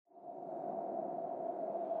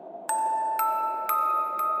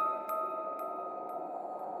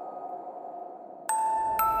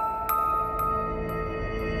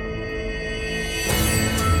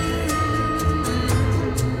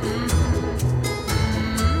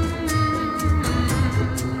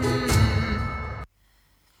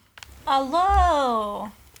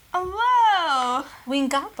Hello. Hello.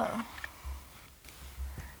 Wingapo.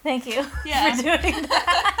 Thank you Yeah. for doing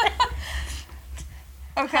that.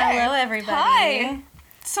 Okay. Hello, everybody. Hi.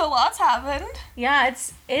 So lots happened. Yeah,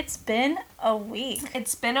 it's been a week.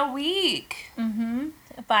 It's been a week. Mm-hmm.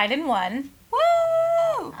 Biden won.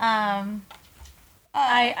 Woo!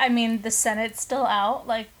 I mean, the Senate's still out.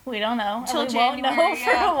 Like, we don't know. Till And we won't know January,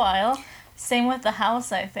 for yeah. a while. Same with the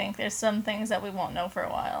House, I think. There's some things that we won't know for a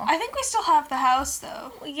while. I think we still have the house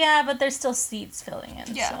though. Yeah, but there's still seats filling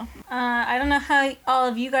in. Yeah. So. I don't know how all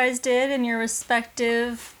of you guys did in your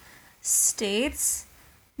respective states.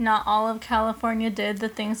 Not all of California did the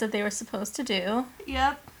things that they were supposed to do.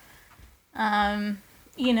 Yep.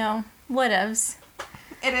 You know, whatevs.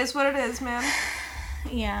 It is what it is, man.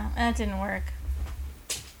 Yeah, that didn't work.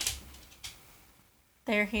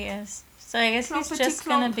 There he is. So I guess he's just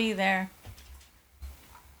gonna be there.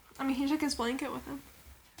 I mean, he took his blanket with him.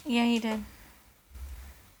 Yeah, he did.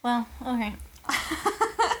 Well, okay.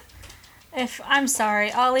 I'm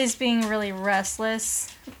sorry, Ollie's being really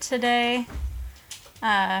restless today.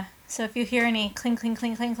 So if you hear any cling, cling,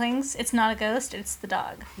 cling, cling, clings, it's not a ghost, it's the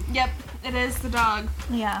dog. Yep, it is the dog.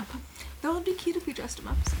 Yeah. That would be cute if we dressed him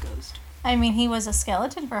up as a ghost. I mean, he was a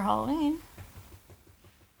skeleton for Halloween.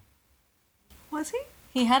 Was he?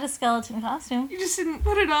 He had a skeleton costume. You just didn't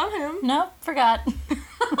put it on him. Nope, forgot.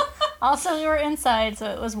 Also, we were inside, so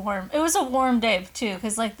it was warm. It was a warm day, too,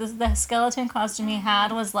 because, like, the skeleton costume he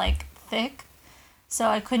had was, like, thick. So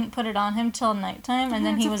I couldn't put it on him till nighttime, and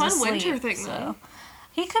then he was asleep. It's a fun winter thing, so. though.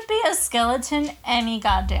 He could be a skeleton any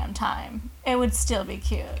goddamn time. It would still be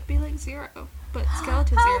cute. It'd be like Zero, but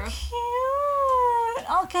skeleton How Zero. cute!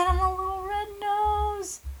 I'll get him a little red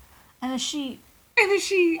nose. And a sheet. And is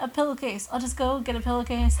she... A pillowcase. I'll just go get a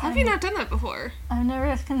pillowcase. Have you not done that before? I've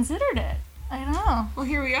never considered it. I don't know. Well,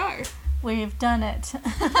 here we are. We've done it.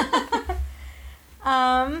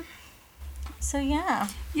 So yeah.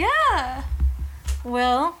 Yeah.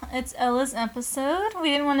 Well, it's Ella's episode. We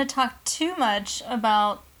didn't want to talk too much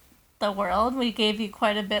about the world. We gave you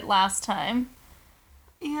quite a bit last time.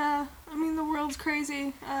 Yeah. I mean, the world's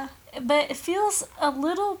crazy. But it feels a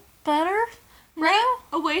little better. Right?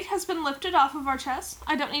 A weight has been lifted off of our chest.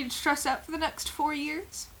 I don't need to stress out for the next 4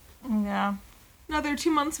 years. Yeah. Another 2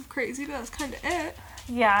 months of crazy, but that's kind of it.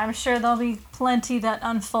 Yeah, I'm sure there'll be plenty that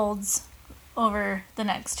unfolds over the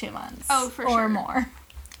next 2 months. Oh, for sure. Or more.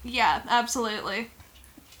 Yeah, absolutely.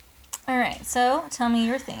 Alright, so tell me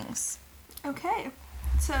your things. Okay.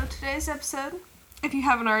 So today's episode, if you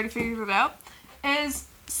haven't already figured it out, is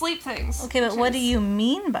sleep things. Okay, but what do you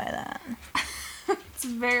mean by that? It's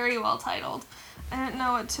very well titled. I didn't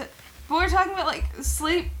know what to... But we're talking about, like,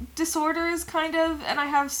 sleep disorders, kind of, and I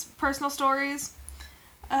have personal stories.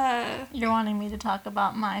 You're wanting me to talk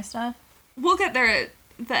about my stuff? We'll get there at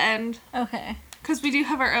the end. Okay. Because we do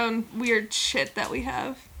have our own weird shit that we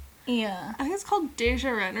have. Yeah. I think it's called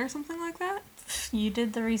Deja Ren or something like that. You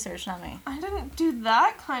did the research, not me. I didn't do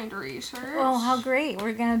that kind of research. Oh, how great.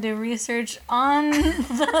 We're going to do research on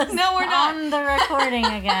the, No, we're not. on the recording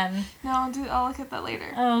again. No, I'll look at that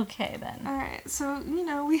later. Okay, then. Alright, so, you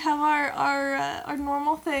know, we have our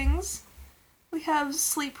normal things. We have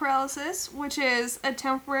sleep paralysis, which is a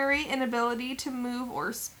temporary inability to move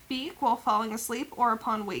or speak while falling asleep or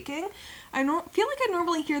upon waking. I feel like I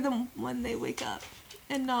normally hear them when they wake up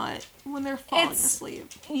and not when they're falling asleep.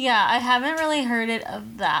 Yeah, I haven't really heard it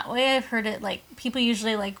of that way. I've heard it, like, people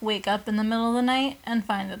usually, like, wake up in the middle of the night and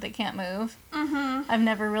find that they can't move. Mm-hmm. I've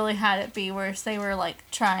never really had it be where they were, like,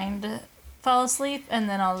 trying to fall asleep and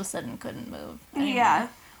then all of a sudden couldn't move anymore. Yeah.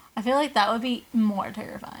 I feel like that would be more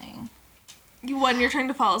terrifying. When you're trying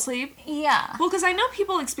to fall asleep? Yeah. Well, because I know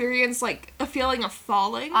people experience, like, a feeling of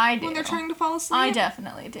falling when they're trying to fall asleep. I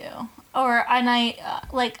definitely do.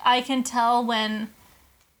 I can tell when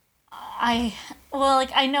I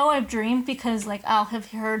know I've dreamed because, like, I'll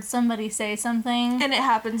have heard somebody say something. And it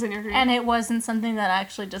happens in your dream. And it wasn't something that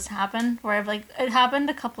actually just happened. Where it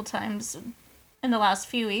happened a couple times in the last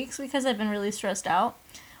few weeks because I've been really stressed out.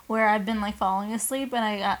 Where I've been, like, falling asleep and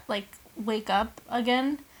I got, like, wake up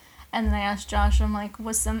again. And then I asked Josh, I'm like,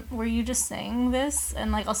 were you just saying this?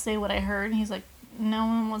 And, like, I'll say what I heard. And he's like, no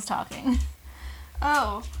one was talking.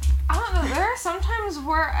 Oh. I don't know. There are some times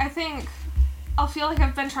where I think I'll feel like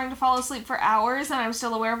I've been trying to fall asleep for hours and I'm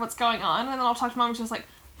still aware of what's going on. And then I'll talk to Mom and she's like,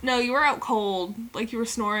 no, you were out cold. Like, you were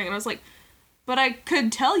snoring. And I was like, but I could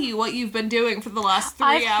tell you what you've been doing for the last 3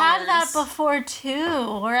 hours. I've had that before,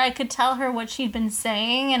 too. Where I could tell her what she'd been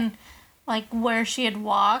saying and, like, where she had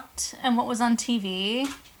walked and what was on TV.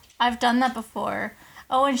 I've done that before.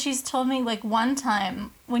 Oh, and she's told me, like, one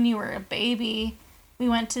time when you were a baby, we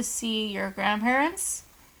went to see your grandparents.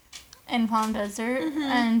 in Palm Desert,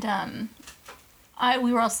 and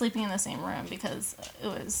we were all sleeping in the same room because it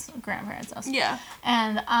was grandparents' house. Yeah.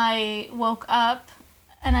 And I woke up,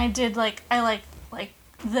 and I did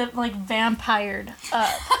vampired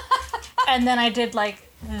up, and then I did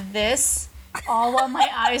this, all while my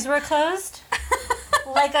eyes were closed,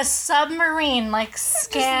 like a submarine,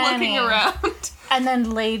 scanning, just looking around, and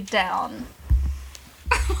then laid down.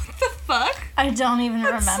 What the fuck? I don't even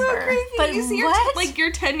remember. So creepy. But you see what?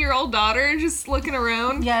 your 10-year-old daughter just looking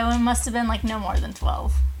around? Yeah, it must have been no more than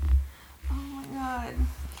 12. Oh my god.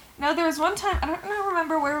 No, there was one time, I don't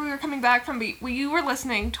remember where we were coming back from, but you were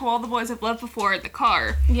listening to All the Boys I've Loved Before in the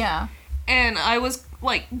car. Yeah. And I was,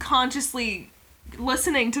 consciously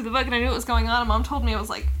listening to the book, and I knew what was going on, and Mom told me I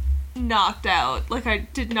was, knocked out. I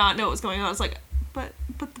did not know what was going on. I was like, but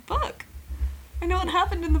the book. I know what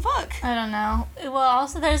happened in the book. I don't know. Well,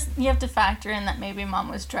 also you have to factor in that maybe Mom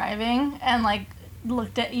was driving and,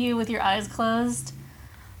 looked at you with your eyes closed.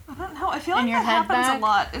 I don't know. I feel like that happens a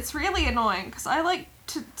lot. It's really annoying, because I like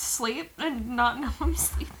to sleep and not know I'm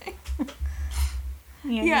sleeping.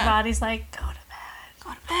 Yeah. Your body's like, go to bed.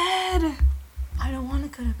 Go to bed. I don't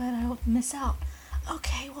want to go to bed. I will miss out.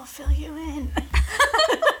 Okay, we'll fill you in.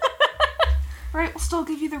 Right, we'll still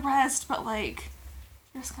give you the rest, but,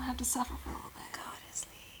 you're just gonna have to suffer for a little bit. Go to sleep.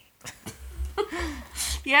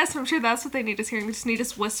 Yes, I'm sure that's what they need us hearing. They just need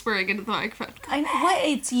us whispering into the microphone. What?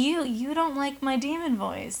 It's you. You don't like my demon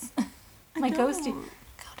voice. My ghosty.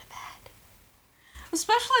 Go to bed.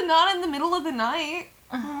 Especially not in the middle of the night.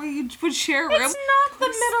 When we would share a room. It's not the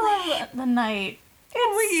middle of the night.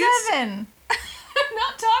 It's 7. I'm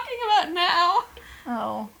not talking about now.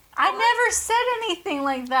 Oh. I never said anything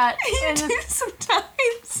like that. You do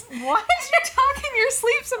sometimes. What? You talk in your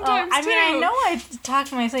sleep sometimes, too. I know I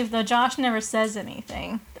talk in my sleep, though Josh never says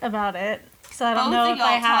anything about it. So I don't know if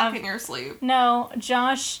I have... talk in your sleep. No,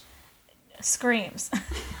 Josh screams.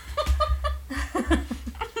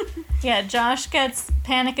 Yeah, Josh gets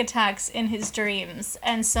panic attacks in his dreams,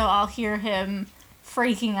 and so I'll hear him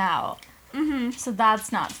freaking out. Mm-hmm. So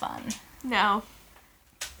that's not fun. No.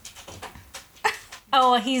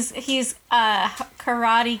 Oh, he's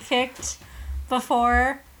karate kicked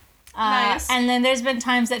before. Nice. And then there's been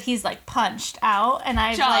times that he's punched out, and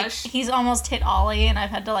he's almost hit Ollie, and I've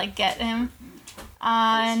had to get him.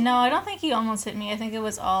 No, I don't think he almost hit me. I think it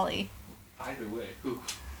was Ollie. Either way. Ooh.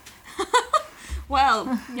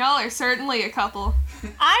 Well, y'all are certainly a couple.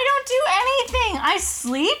 I don't do anything. I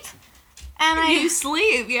sleep. And you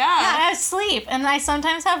sleep, yeah. Yeah, I sleep. And I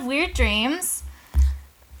sometimes have weird dreams.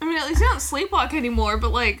 I mean, at least you don't sleepwalk anymore,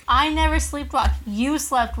 but I never sleepwalk. You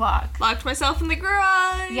sleptwalk. Locked myself in the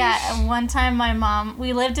garage. Yeah, and one time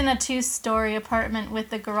we lived in a 2-story apartment with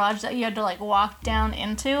the garage that you had to walk down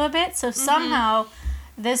into a bit. So somehow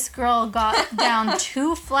this girl got down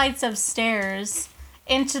 2 flights of stairs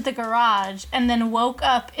into the garage and then woke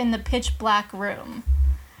up in the pitch black room.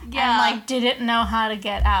 Yeah. And didn't know how to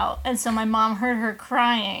get out. And so my mom heard her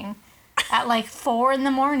crying at 4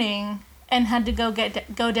 a.m. and had to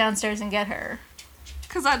go downstairs and get her.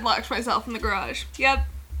 'Cause I'd locked myself in the garage. Yep.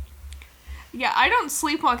 Yeah, I don't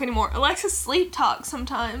sleepwalk anymore. Alexis sleep talks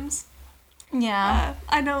sometimes. Yeah.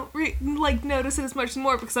 I don't notice it as much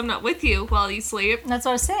anymore because I'm not with you while you sleep. That's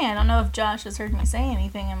what I was saying. I don't know if Josh has heard me say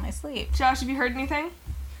anything in my sleep. Josh, have you heard anything?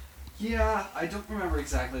 Yeah, I don't remember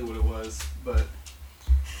exactly what it was, but...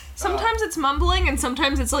 Sometimes it's mumbling and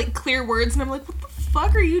sometimes it's clear words and I'm like, what the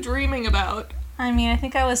fuck are you dreaming about? I mean, I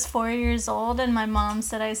think I was 4 years old and my mom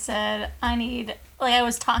said I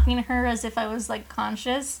was talking to her as if I was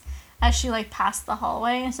conscious as she passed the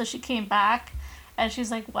hallway, and so she came back and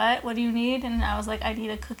she's like, what do you need? And I was like, I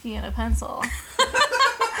need a cookie and a pencil.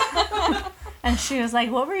 And she was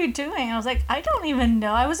like, what were you doing? And I was like, I don't even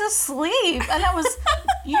know, I was asleep, and that was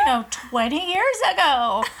 20 years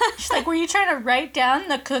ago. She's like, were you trying to write down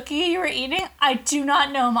the cookie you were eating? I do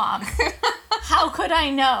not know, Mom. How could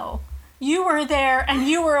I know? You were there and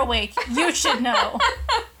you were awake. You should know.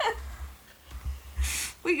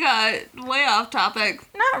 We got way off topic.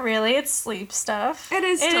 Not really. It's sleep stuff. It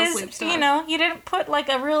is still sleep stuff. You didn't put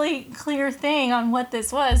a really clear thing on what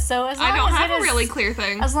this was. So as long I don't as have a really clear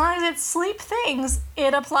thing. As long as it's sleep things,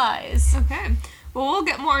 it applies. Okay. Well, we'll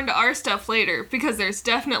get more into our stuff later because there's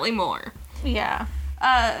definitely more. Yeah.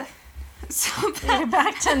 So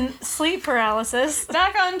back to sleep paralysis.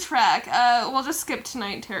 Back on track. We'll just skip to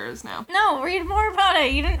night terrors now. No, read more about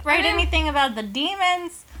it. You didn't write anything about the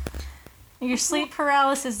demons. Your sleep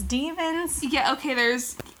paralysis demons. Yeah, okay,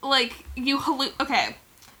 there's, okay.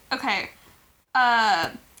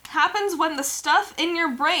 Happens when the stuff in your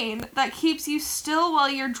brain that keeps you still while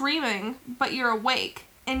you're dreaming, but you're awake,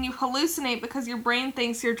 and you hallucinate because your brain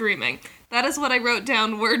thinks you're dreaming. That is what I wrote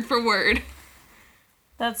down word for word.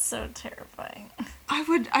 That's so terrifying.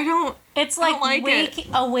 don't It's like,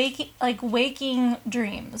 waking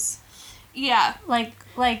dreams. Yeah.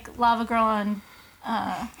 Like Lava Girl and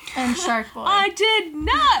Shark Boy. I did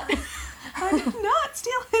not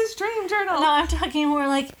steal his dream journal. No, I'm talking more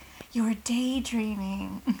like you're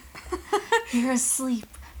daydreaming. You're asleep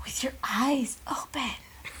with your eyes open.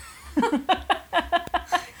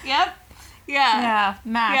 Yep. Yeah. Yeah,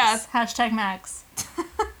 Max. Yeah. Hashtag Max.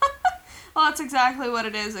 Well, that's exactly what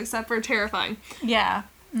it is, except for terrifying. Yeah.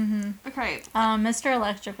 Mm-hmm. Okay. Mr.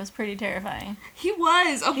 Electric was pretty terrifying. He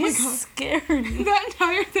was. Oh He's my god. Scary. That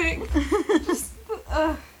entire thing. Just,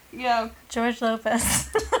 yeah. George Lopez.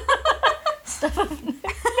 Stuff of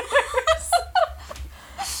nightmares.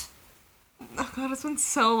 Oh god, it's been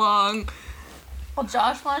so long. Well,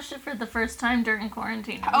 Josh watched it for the first time during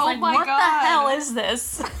quarantine. I was Oh like, my what god. the hell is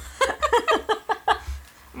this? I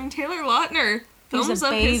mean, Taylor Lautner films a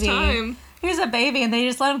up his baby. time. He was a baby, and they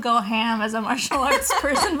just let him go ham as a martial arts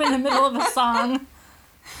person in the middle of a song.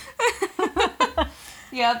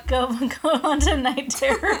 Yep. Go on to night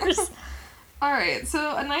terrors. Alright,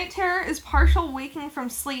 so a night terror is partial waking from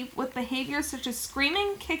sleep with behaviors such as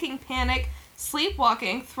screaming, kicking, panic,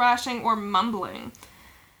 sleepwalking, thrashing, or mumbling.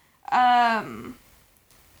 I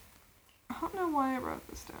don't know why I wrote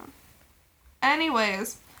this down.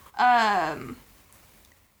 Anyways,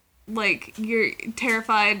 like, you're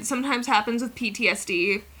terrified. Sometimes happens with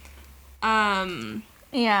PTSD.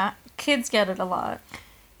 Yeah, kids get it a lot.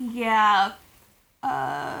 Yeah.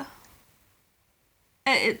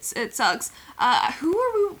 It sucks. Who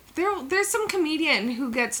are we? There's some comedian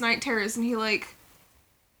who gets night terrors and he, like,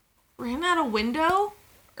 ran out a window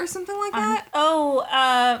or something like that.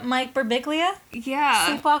 Mike Birbiglia? Yeah.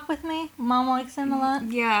 Sleepwalk with Me? Mom likes him a lot.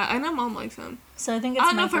 Yeah, I know Mom likes him. So I think it's I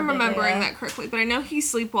don't know Mike if I'm Birbiglia. remembering that correctly, but I know he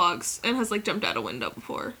sleepwalks and has, like, jumped out a window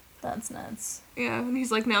before. That's nuts. Yeah, and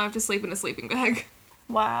he's like, now I have to sleep in a sleeping bag.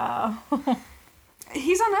 Wow.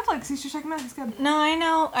 He's on Netflix. You should check him out. He's good. No, I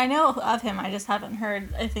know of him. I just haven't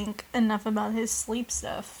heard, I think, enough about his sleep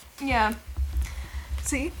stuff. Yeah.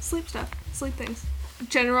 See? Sleep stuff. Sleep things.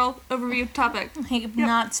 General overview topic.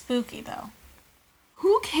 Not spooky, though.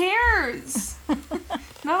 Who cares?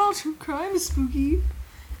 Not all true crime is spooky.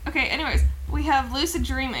 Okay, anyways, we have lucid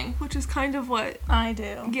dreaming, which is kind of what... I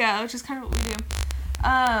do. Yeah, which is kind of what we do.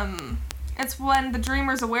 It's when the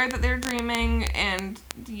dreamer's aware that they're dreaming, and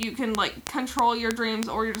you can, like, control your dreams,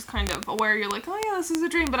 or you're just kind of aware, you're like, oh yeah, this is a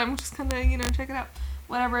dream, but I'm just kind of, check it out.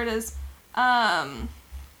 Whatever it is. Yeah,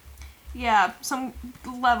 some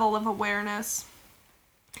level of awareness.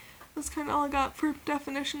 That's kind of all I got for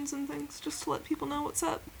definitions and things, just to let people know what's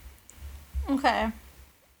up. Okay.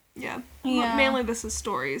 Yeah. Yeah. Mainly this is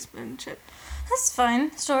stories and shit. That's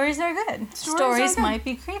fine. Stories are good. Stories might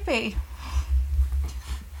be creepy.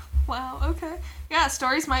 Wow, okay. Yeah,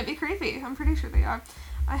 stories might be creepy. I'm pretty sure they are.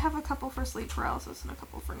 I have a couple for sleep paralysis and a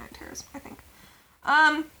couple for night terrors, I think.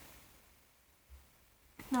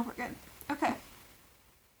 No, we're good. Okay.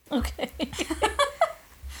 Okay.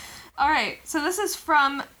 Alright, so this is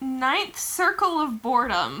from Ninth Circle of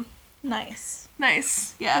Boredom. Nice.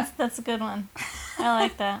 Nice, yeah. That's a good one. I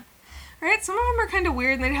like that. Right, some of them are kind of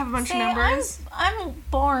weird and they have a bunch of numbers. I'm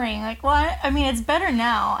boring. Like, what? I mean, it's better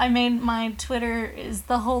now. I made my Twitter is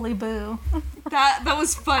the Holy Boo. That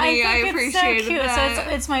was funny. I appreciated it's so cute. that.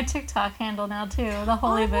 So it's my TikTok handle now too, the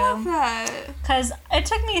Holy Boo. I love that. Because it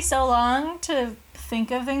took me so long to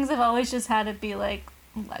think of things. I've always just had it be like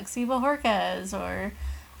Lexi Bojorquez or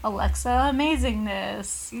Alexa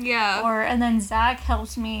Amazingness. Yeah. And then Zach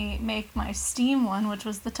helped me make my Steam one, which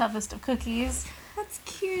was the toughest of cookies. That's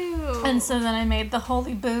cute. And so then I made the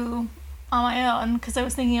Holy Boo on my own because I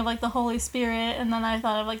was thinking of like the Holy Spirit, and then I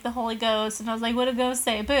thought of like the Holy Ghost, and I was like, what do ghosts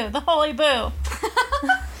say? Boo, the Holy Boo.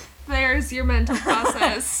 There's your mental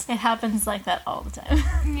process. It happens like that all the time.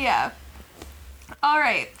 Yeah.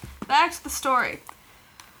 Alright, back to the story.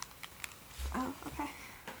 Oh, okay.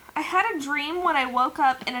 I had a dream when I woke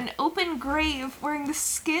up in an open grave wearing the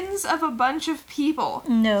skins of a bunch of people.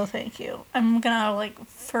 No, thank you. I'm gonna, like,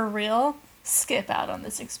 for real, skip out on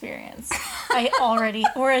this experience.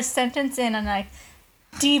 We're a sentence in, and I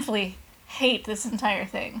deeply hate this entire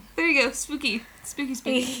thing. There you go, spooky.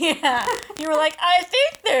 Spooky. Yeah. You were like, I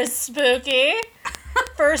think they're spooky.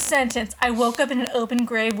 First sentence, I woke up in an open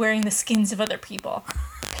grave wearing the skins of other people.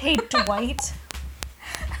 Okay, Dwight.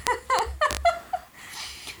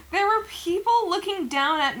 There were people looking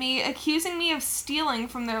down at me, accusing me of stealing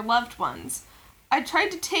from their loved ones. I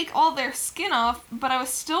tried to take all their skin off, but I was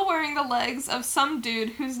still wearing the legs of some dude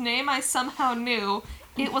whose name I somehow knew.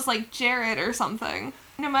 It was like Jared or something.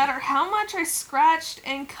 no matter how much I scratched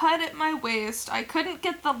and cut at my waist, I couldn't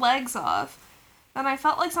get the legs off. Then I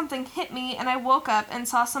felt like something hit me, and I woke up and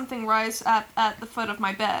saw something rise up at the foot of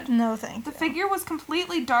my bed. No, thank The you. figure was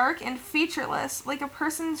completely dark and featureless, like a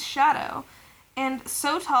person's shadow, and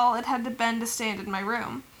so tall it had to bend to stand in my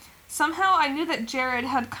room. Somehow I knew that Jared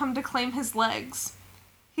had come to claim his legs.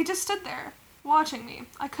 He just stood there, watching me.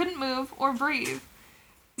 I couldn't move or breathe.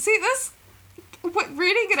 See,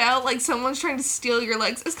 reading it out like someone's trying to steal your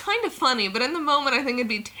legs is kind of funny, but in the moment I think it'd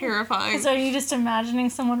be terrifying. So are you just imagining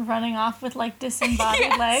someone running off with, like, disembodied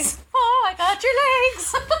Yes. legs? Oh, I got your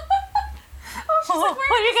legs! She's like,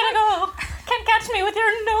 Where are you gonna go? Can't catch me with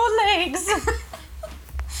your no legs!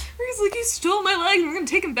 He's like, you stole my legs, we're gonna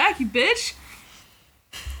take them back, you bitch.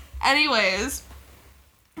 Anyways,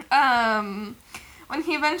 when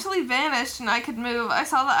he eventually vanished and I could move, I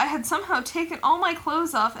saw that I had somehow taken all my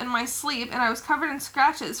clothes off in my sleep, and I was covered in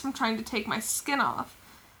scratches from trying to take my skin off.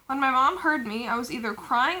 When my mom heard me, I was either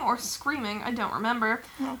crying or screaming, I don't remember.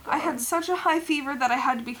 Oh, I had such a high fever that I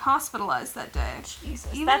had to be hospitalized that day.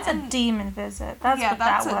 Jesus. Even That's a in- demon visit. That's Yeah, what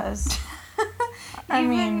that's that a- was. I Even-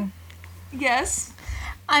 mean... Yes.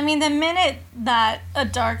 I mean, the minute that a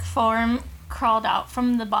dark form crawled out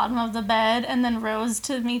from the bottom of the bed and then rose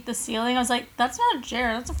to meet the ceiling, I was like, that's not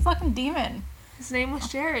Jared, that's a fucking demon. His name was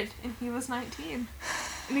Jared, and he was 19.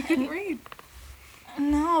 And he couldn't read.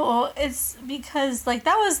 No, it's because, like,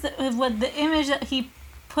 that was the image that he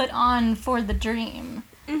put on for the dream.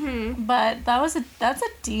 Mm-hmm. But that's a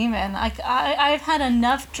demon. I've had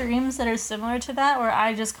enough dreams that are similar to that where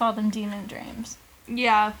I just call them demon dreams.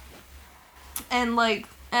 Yeah. And, like,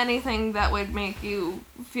 anything that would make you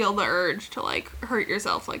feel the urge to, like, hurt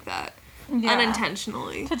yourself like that. Yeah.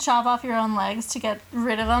 Unintentionally. To chop off your own legs to get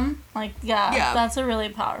rid of them. Like, Yeah. that's a really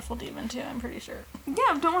powerful demon too, I'm pretty sure.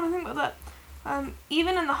 Yeah, don't want to think about that.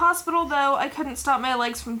 Even in the hospital, though, I couldn't stop my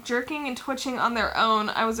legs from jerking and twitching on their own.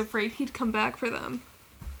 I was afraid he'd come back for them.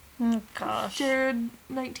 Oh, gosh. Jared,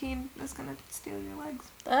 19, is gonna steal your legs.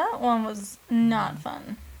 That one was not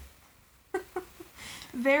fun.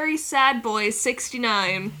 Very sad boy,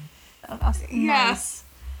 69. Nice. Yes.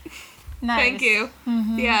 Nice. Thank you.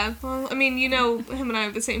 Mm-hmm. Yeah, well, I mean, you know, him and I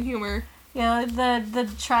have the same humor. Yeah, the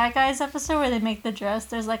Try Guys episode where they make the dress,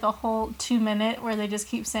 there's like a whole 2 minute where they just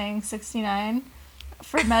keep saying 69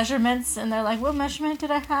 for measurements, and they're like, what measurement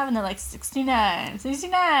did I have? And they're like, 69,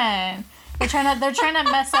 69. They're trying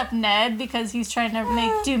to mess up Ned because he's trying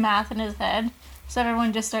to do math in his head. So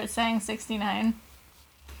everyone just starts saying 69.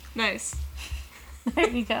 Nice. There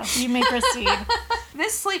you go. You may proceed.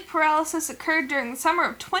 This sleep paralysis occurred during the summer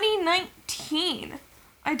of 2019.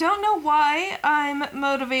 I don't know why I'm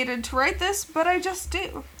motivated to write this, but I just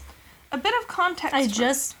do. A bit of context. I first.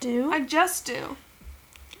 just do. I just do.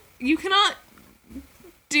 You cannot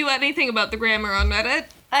do anything about the grammar on Reddit.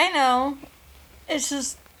 I know. It's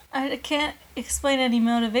just, I can't explain any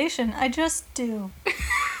motivation. I just do.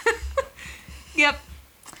 Yep.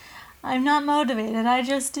 I'm not motivated. I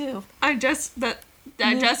just do. I just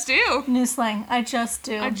do. New slang. I just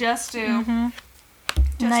do. I just do. Mm-hmm.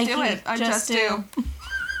 Just Nike, do it. I just do.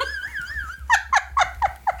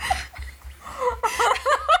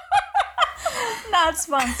 Not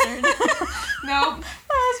sponsored. Nope. That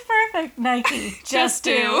was perfect. Nike. Just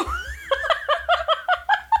do.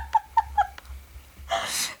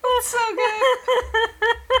 That's so good.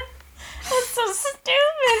 That's so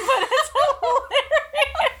stupid, but it's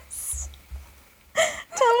hilarious.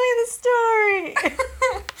 Tell me the story.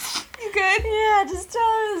 You good? Yeah, just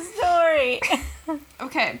tell me the story.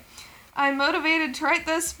 Okay. I'm motivated to write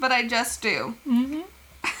this, but I just do. Mm-hmm.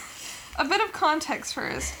 A bit of context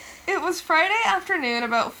first. It was Friday afternoon,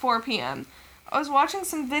 about 4 p.m. I was watching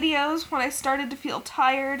some videos when I started to feel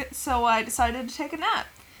tired, so I decided to take a nap.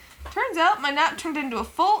 Turns out my nap turned into a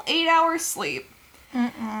full 8-hour sleep.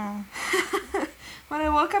 Mm-mm. When I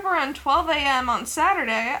woke up around 12 a.m. on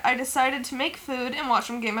Saturday, I decided to make food and watch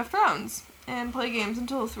some Game of Thrones, and play games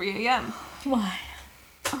until 3 a.m. Why?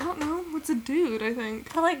 I don't know. What's a dude, I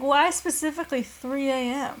think. But, like, why specifically 3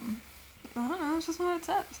 a.m.? I don't know. It's just what it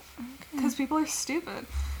says. Because people are stupid.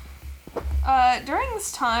 During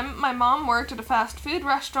this time, my mom worked at a fast food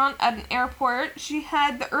restaurant at an airport. She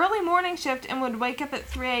had the early morning shift and would wake up at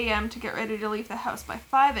 3 a.m. to get ready to leave the house by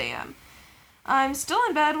 5 a.m. I'm still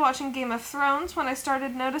in bed watching Game of Thrones when I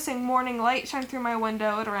started noticing morning light shine through my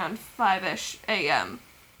window at around 5-ish a.m.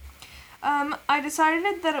 I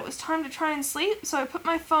decided that it was time to try and sleep, so I put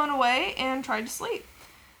my phone away and tried to sleep.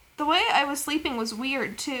 The way I was sleeping was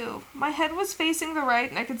weird, too. My head was facing the right,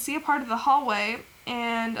 and I could see a part of the hallway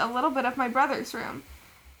and a little bit of my brother's room.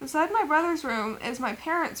 Beside my brother's room is my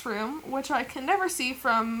parents' room, which I can never see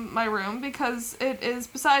from my room because it is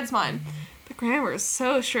besides mine. The grammar is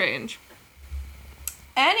so strange.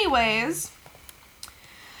 Anyways,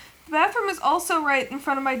 the bathroom is also right in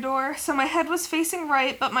front of my door, so my head was facing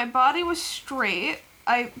right, but my body was straight.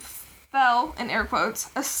 I fell, in air quotes,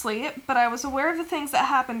 asleep, but I was aware of the things that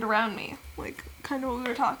happened around me. Like, kind of what we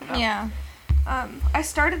were talking about. Yeah. I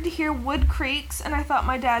started to hear wood creaks, and I thought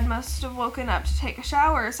my dad must have woken up to take a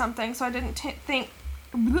shower or something, so I didn't think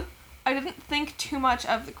too much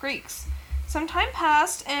of the creaks. Some time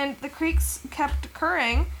passed, and the creaks kept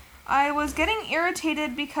occurring. I was getting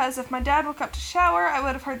irritated because if my dad woke up to shower, I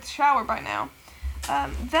would have heard the shower by now.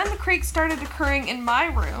 Then the creaks started occurring in my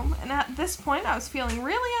room, and at this point I was feeling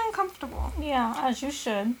really uncomfortable. Yeah, as you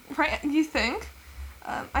should. Right, you think?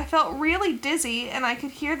 I felt really dizzy, and I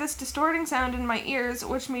could hear this distorting sound in my ears,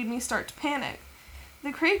 which made me start to panic.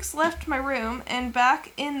 The creaks left my room and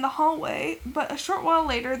back in the hallway, but a short while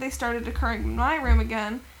later they started occurring in my room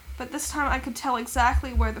again, but this time I could tell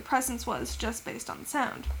exactly where the presence was just based on the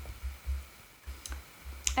sound.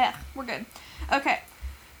 We're good. Okay.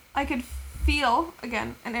 I could feel,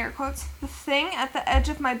 again, in air quotes, the thing at the edge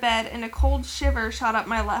of my bed, and a cold shiver shot up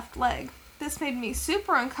my left leg. This made me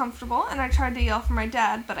super uncomfortable, and I tried to yell for my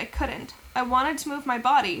dad, but I couldn't. I wanted to move my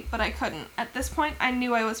body, but I couldn't. At this point, I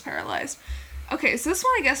knew I was paralyzed. Okay, so this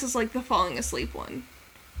one I guess is like the falling asleep one.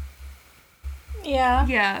 Yeah.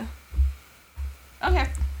 Yeah. Okay.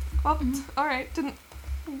 Well, alright. Didn't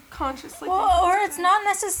consciously... Well, or it's not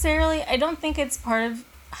necessarily... I don't think it's part of...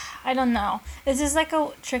 I don't know. This is like a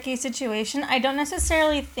tricky situation. I don't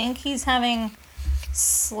necessarily think he's having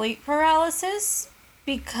sleep paralysis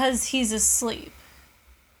because he's asleep.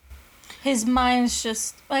 His mind's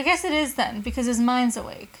just... I guess it is then, because his mind's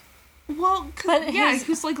awake. Well, he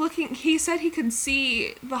was like looking... He said he could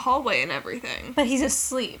see the hallway and everything. But he's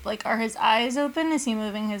asleep. Like, are his eyes open? Is he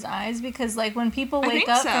moving his eyes? Because, like, when people wake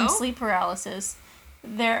up from sleep paralysis,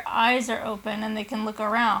 their eyes are open and they can look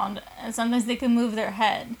around. And sometimes they can move their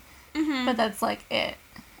head. Mm-hmm. But that's, like, it.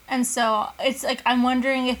 And so, it's, like, I'm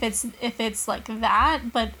wondering if it's like that,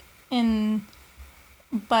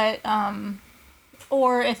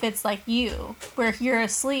 or if it's like you, where you're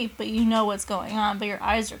asleep, but you know what's going on, but your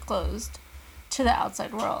eyes are closed to the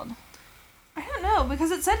outside world. I don't know,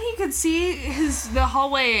 because it said he could see the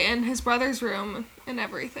hallway in his brother's room and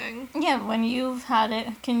everything. Yeah, when you've had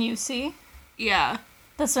it, can you see? Yeah.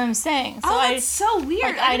 That's what I'm saying. So that's so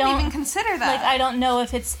weird. Like, I didn't even consider that. Like, I don't know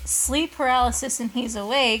if it's sleep paralysis and he's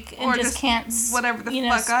awake and just can't, whatever the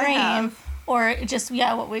fuck scream, I have. Or just,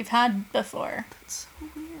 what we've had before. That's so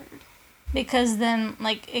weird. Because then,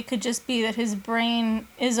 like, it could just be that his brain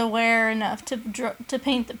is aware enough to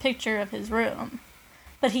paint the picture of his room.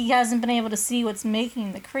 But he hasn't been able to see what's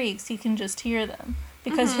making the creaks. He can just hear them.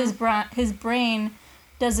 Because his brain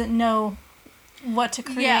doesn't know what to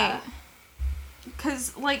create. Yeah.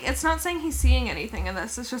 Because, like, it's not saying he's seeing anything in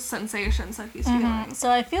this. It's just sensations that he's feeling. So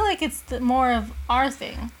I feel like it's more of our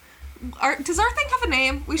thing. Does our thing have a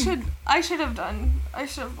name?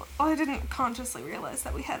 I didn't consciously realize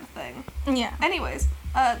that we had a thing. Yeah. Anyways,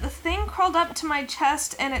 the thing crawled up to my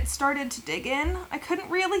chest and it started to dig in. I couldn't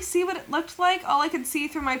really see what it looked like. All I could see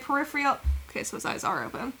through my peripheral... Okay, so his eyes are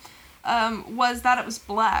open. Was that it was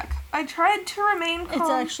black. I tried to remain calm. It's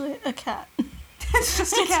actually a cat. It's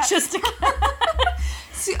just a cat. It's just a cat.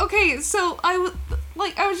 See, okay, so I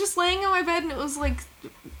was just laying on my bed and it was like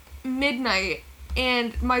midnight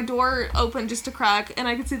and my door opened just a crack and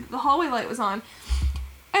I could see that the hallway light was on.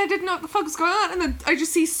 I didn't know what the fuck was going on and then I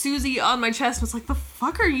just see Susie on my chest and was like, the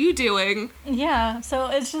fuck are you doing? Yeah, so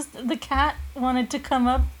it's just the cat wanted to come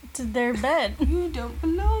up to their bed. You don't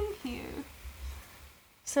belong here.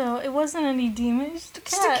 So it wasn't any demon, just a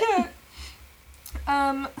cat. Just a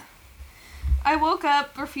cat. I woke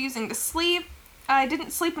up refusing to sleep. I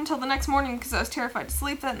didn't sleep until the next morning because I was terrified to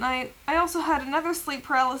sleep that night. I also had another sleep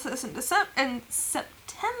paralysis in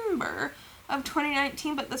September of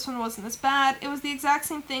 2019, but this one wasn't as bad. It was the exact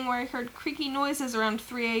same thing where I heard creaky noises around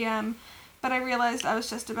 3 a.m., but I realized I was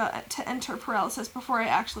just about to enter paralysis before I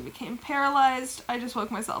actually became paralyzed. I just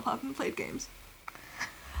woke myself up and played games.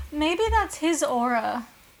 Maybe that's his aura.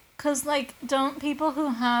 Because, like, don't people who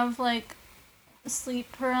have, like,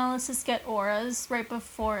 sleep paralysis get auras right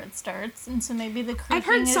before it starts? And so maybe the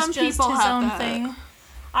creaking is just his own thing.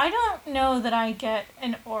 I don't know that I get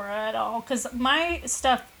an aura at all. Because my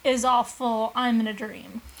stuff is all full, I'm in a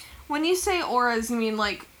dream. When you say auras, you mean,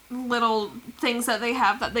 like, little things that they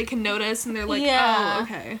have that they can notice and they're like, yeah. Oh,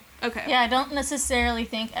 okay. Okay. Yeah, I don't necessarily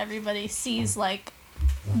think everybody sees, like,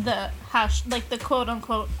 the the quote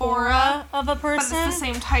unquote Aura, aura of a But it's person. the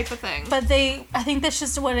same type of thing. But I think that's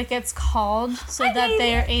just what it gets called, so that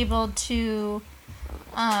they're able to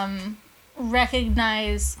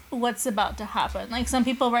recognize what's about to happen. Like some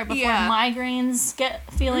people right before migraines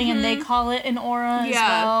get feeling and they call it an aura as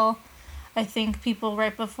well. I think people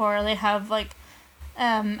right before they have like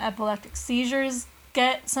epileptic seizures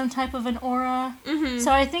get some type of an aura.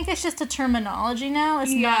 So I think it's just a terminology now.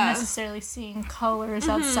 It's not necessarily seeing colors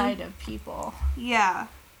outside of people. Yeah.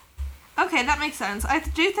 Okay, that makes sense. I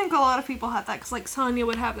do think a lot of people have that, because, like, Sonya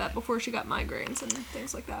would have that before she got migraines and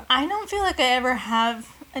things like that. I don't feel like I ever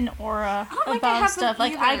have an aura I about have stuff.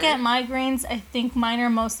 them Like, I either. get migraines, I think mine are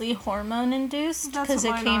mostly hormone-induced, That's because what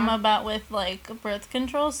it mine came are. about with, like, birth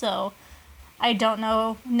control, so I don't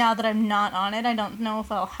know, now that I'm not on it, I don't know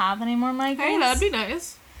if I'll have any more migraines. Hey, that'd be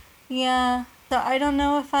nice. Yeah, so I don't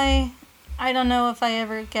know if I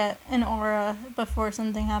ever get an aura before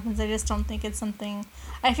something happens. I just don't think it's something.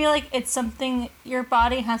 I feel like it's something your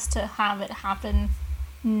body has to have it happen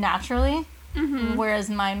naturally,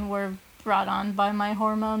 whereas mine were brought on by my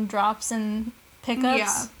hormone drops and pickups.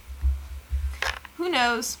 Yeah. Who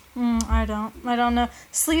knows? I don't know.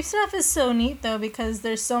 Sleep stuff is so neat though, because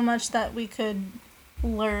there's so much that we could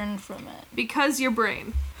learn from it. Because your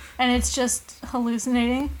brain. And it's just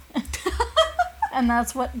hallucinating. And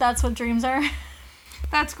that's what dreams are.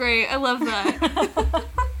 That's great. I love that.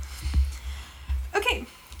 Okay,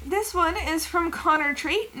 this one is from Connor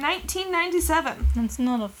Trait, 1997. That's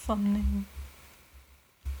not a fun name.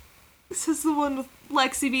 This is the one with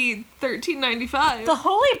Lexi B, 1395. The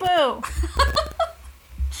Holy Boo!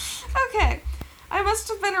 Okay. I must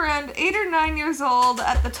have been around 8 or 9 years old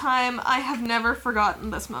at the time. I have never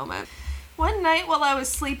forgotten this moment. One night while I was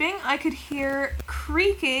sleeping, I could hear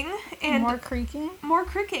creaking and More creaking? more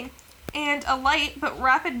creaking and a light but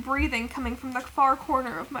rapid breathing coming from the far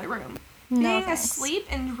corner of my room. No, Being thanks. asleep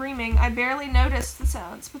and dreaming, I barely noticed the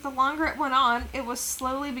sounds, but the longer it went on, it was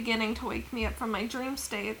slowly beginning to wake me up from my dream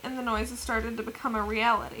state, and the noises started to become a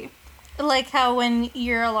reality. Like how when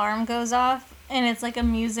your alarm goes off and it's like a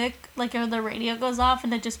music, like or the radio goes off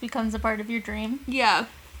and it just becomes a part of your dream? Yeah,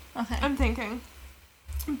 Okay. I'm thinking.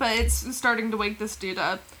 But it's starting to wake this dude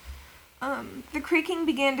up. The creaking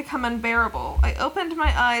began to become unbearable. I opened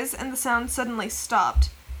my eyes and the sound suddenly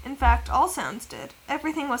stopped. In fact, all sounds did.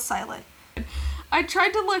 Everything was silent. I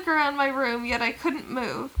tried to look around my room, yet I couldn't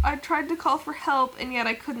move. I tried to call for help, and yet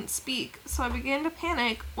I couldn't speak. So I began to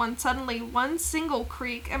panic when suddenly one single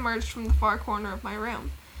creak emerged from the far corner of my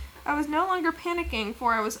room. I was no longer panicking,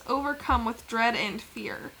 for I was overcome with dread and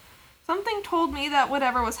fear. Something told me that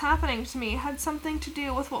whatever was happening to me had something to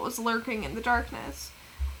do with what was lurking in the darkness.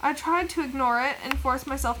 I tried to ignore it and force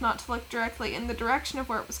myself not to look directly in the direction of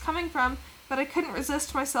where it was coming from, but I couldn't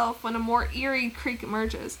resist myself when a more eerie creak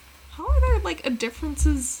emerges. How are there, like,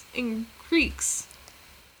 differences in creaks?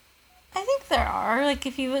 I think there are. Like,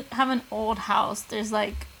 if you have an old house, there's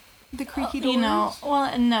like, The creaky doors? you know,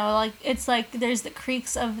 well, no, like, it's like there's the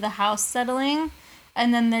creaks of the house settling,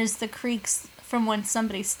 and then there's the creaks from when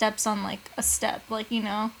somebody steps on, like, a step, like, you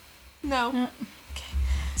know? No.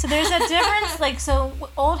 So there's a difference, like, so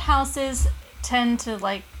old houses tend to,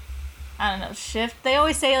 like, I don't know, shift. They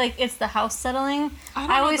always say, like, it's the house settling. I don't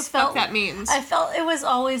know always what the fuck felt that means. I felt it was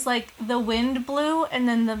always, like, the wind blew, and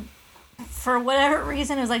then for whatever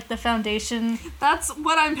reason, it was, like, the foundation. That's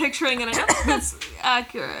what I'm picturing, and I don't think that's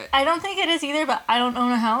accurate. I don't think it is either, but I don't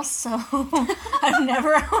own a house, so I've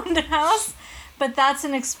never owned a house. But that's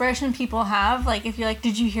an expression people have. Like, if you're like,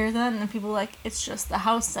 did you hear that? And then people are like, it's just the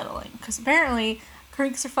house settling. Because apparently,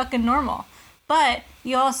 creaks are fucking normal. But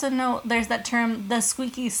you also know there's that term, the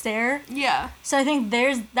squeaky stair. Yeah. So I think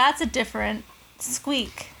that's a different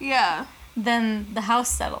squeak Yeah. than the house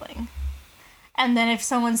settling. And then if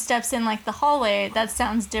someone steps in, like, the hallway, that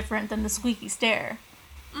sounds different than the squeaky stair.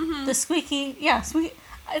 Mm-hmm. The squeaky,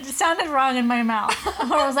 it sounded wrong in my mouth.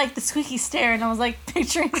 Or I was like, the squeaky stair, and I was like,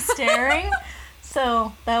 picturing staring.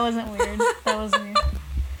 So that wasn't weird. That was weird.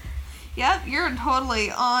 Yep, you're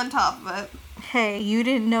totally on top of it. Hey, you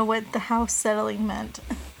didn't know what the house settling meant.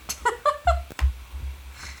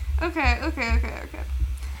 Okay.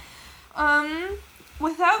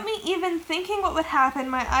 Without me even thinking what would happen,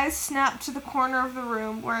 my eyes snapped to the corner of the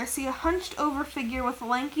room where I see a hunched over figure with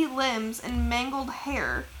lanky limbs and mangled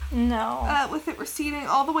hair, No. with it receding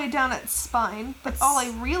all the way down its spine, but all I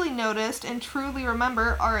really noticed and truly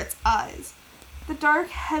remember are its eyes. The dark,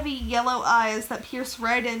 heavy yellow eyes that pierce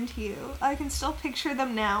right into you. I can still picture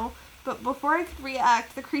them now, but before I could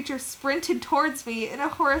react, the creature sprinted towards me in a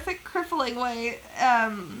horrific, crippling way,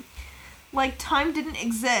 like time didn't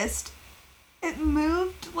exist. It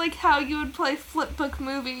moved like how you would play Flipbook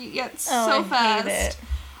movie, yet Oh, so I fast. hate it.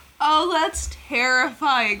 Oh, that's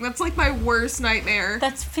terrifying. That's like my worst nightmare.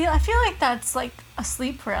 I feel like that's like a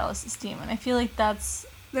sleep paralysis demon. I feel like that's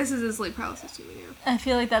This is a sleep paralysis demon, yeah. I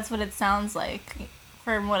feel like that's what it sounds like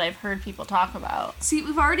from what I've heard people talk about. See,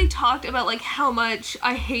 we've already talked about like how much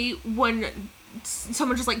I hate when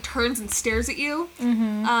someone just like turns and stares at you.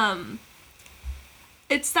 Mm-hmm.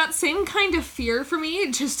 It's that same kind of fear for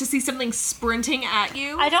me, just to see something sprinting at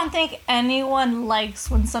you. I don't think anyone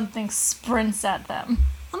likes when something sprints at them.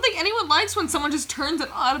 I don't think anyone likes when someone just turns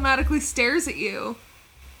and automatically stares at you.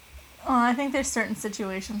 Oh, I think there's certain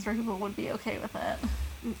situations where people would be okay with it.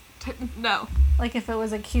 No. Like if it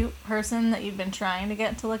was a cute person that you've been trying to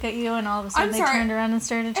get to look at you and all of a sudden I'm they sorry. turned around and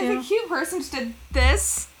stared at you. If a cute person just did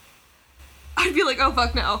this, I'd be like, oh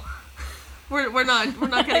fuck no. We're not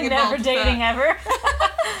getting involved Never with dating that. ever.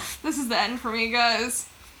 This is the end for me, guys.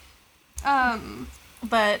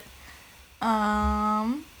 But,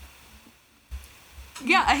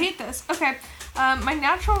 Yeah, I hate this. Okay. My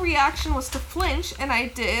natural reaction was to flinch, and I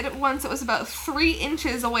did once it was about 3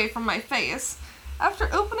 inches away from my face. After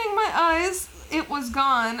opening my eyes, it was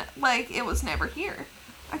gone, like it was never here.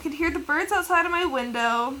 I could hear the birds outside of my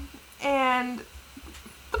window, and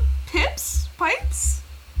the pipes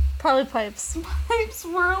probably pipes.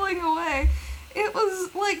 whirling away. It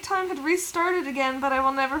was like time had restarted again, but I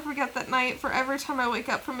will never forget that night, for every time I wake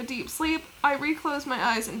up from a deep sleep, I reclose my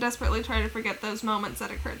eyes and desperately try to forget those moments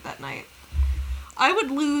that occurred that night. I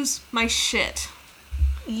would lose my shit.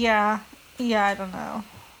 Yeah, I don't know.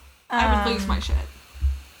 I would lose my shit.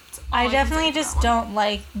 That's all I can definitely say for just that one. don't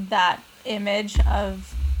like that image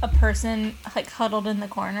of a person like huddled in the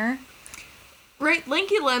corner. Right,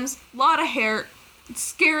 lanky limbs, lot of hair,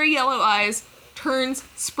 scary yellow eyes, turns,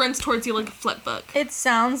 sprints towards you like a flip book. It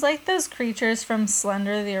sounds like those creatures from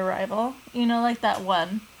Slender the Arrival. You know, like that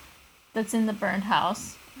one that's in the burned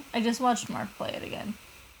house. I just watched Mark play it again.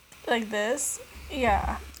 Like this.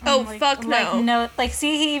 Yeah. Oh, Like- fuck no. Like, no. Like,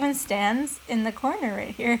 see, he even stands in the corner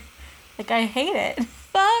right here. Like, I hate it.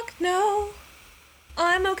 Fuck no.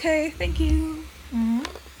 I'm okay, thank you. Mm-hmm.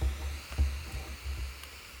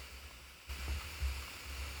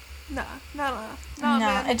 No, No,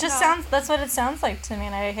 man, it just no. sounds, that's what it sounds like to me,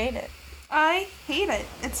 and I hate it. I hate it.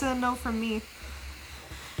 It's a no from me.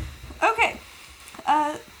 Okay.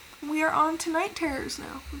 We are on to night terrors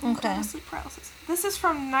now. We've Okay. done sleep paralysis. This is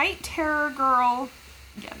from Night Terror Girl.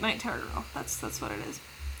 Yeah, Night Terror Girl. That's what it is.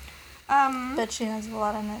 But she has a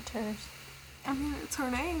lot of night terrors. I mean, it's her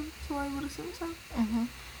name, so I would assume so.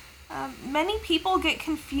 Mm-hmm. Many people get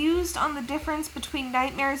confused on the difference between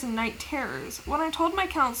nightmares and night terrors. When I told my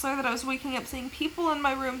counselor that I was waking up seeing people in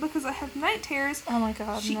my room because I have night terrors, Oh my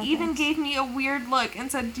god, she no even thanks. gave me a weird look and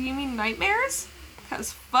said, "Do you mean nightmares?"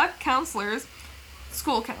 Because fuck counselors.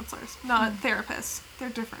 School counselors, not therapists. They're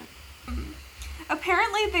different.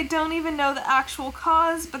 Apparently, they don't even know the actual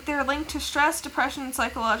cause, but they're linked to stress, depression, and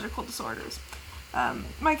psychological disorders.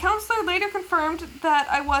 My counselor later confirmed that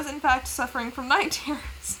I was, in fact, suffering from night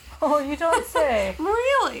terrors. Oh, you don't say.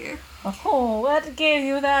 Really? Oh, what gave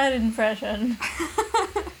you that impression?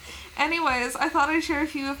 Anyways, I thought I'd share a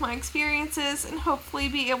few of my experiences and hopefully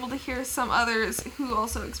be able to hear some others who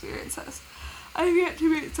also experience this. I've yet to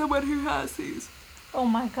meet someone who has these. Oh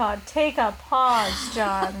my god, take a pause,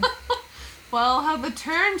 John. Well, how the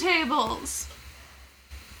turntables?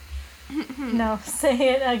 No, say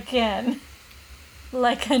it again.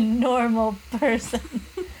 Like a normal person.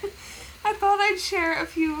 I thought I'd share a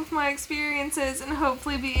few of my experiences and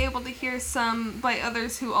hopefully be able to hear some by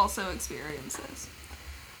others who also experience this.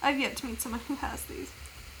 I've yet to meet someone who has these.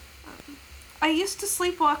 I used to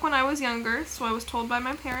sleepwalk when I was younger, so I was told by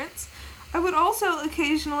my parents. I would also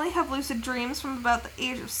occasionally have lucid dreams from about the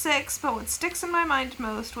age of 6, but what sticks in my mind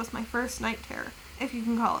most was my first night terror, if you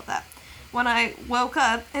can call it that. When I woke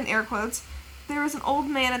up, in air quotes, there was an old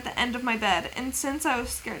man at the end of my bed, and since I was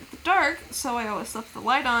scared of the dark, so I always left the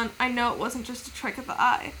light on, I know it wasn't just a trick of the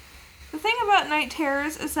eye. The thing about night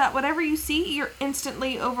terrors is that whatever you see, you're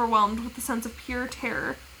instantly overwhelmed with a sense of pure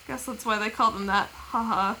terror. Guess that's why they call them that.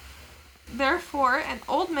 Haha. Therefore, an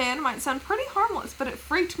old man might sound pretty harmless, but it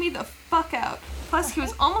freaked me the fuck out. Plus, he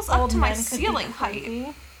was almost up Old to my men could be ceiling height.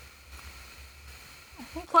 creepy.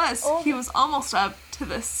 Plus, he was almost up to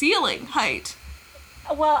the ceiling height.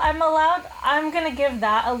 Well, I'm gonna give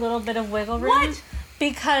that a little bit of wiggle room. What?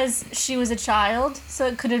 Because she was a child, so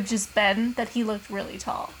it could have just been that he looked really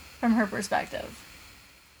tall, from her perspective.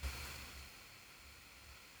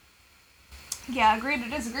 Yeah, agree to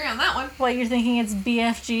disagree on that one. What, you're thinking it's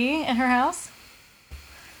BFG in her house?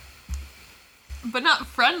 But not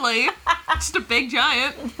friendly. Just a big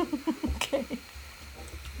giant. Okay.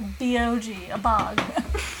 B-O-G, a bog.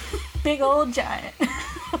 Big old giant.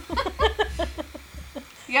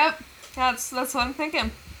 Yep, that's what I'm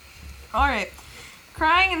thinking. Alright.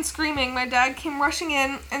 Crying and screaming, my dad came rushing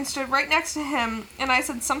in and stood right next to him, and I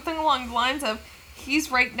said something along the lines of,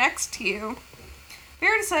 "He's right next to you."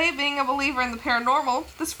 Fair to say, being a believer in the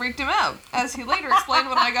paranormal, this freaked him out, as he later explained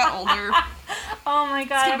when I got older. Oh my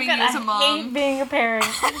god, gonna be you as a mom. hate being a parent.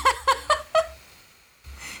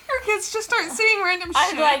 Your kids just start seeing random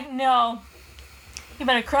shit. I'm like, no. You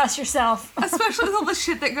better cross yourself. Especially with all the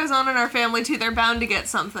shit that goes on in our family, too. They're bound to get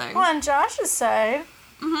something. Well, on Josh's side,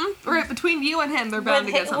 Right, between you and him, they're bound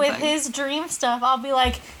to get something. with his dream stuff, I'll be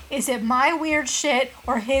like, is it my weird shit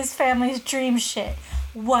or his family's dream shit?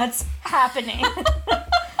 What's happening?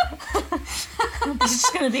 There's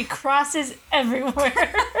just gonna be crosses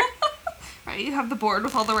everywhere. Right, you have the board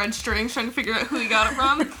with all the red strings trying to figure out who you got it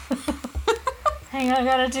from. Hang on, I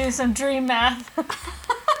gotta do some dream math.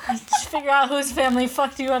 Just figure out whose family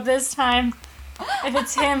fucked you up this time. If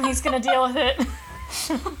it's him, he's gonna deal with it.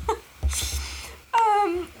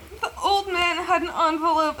 The old man had an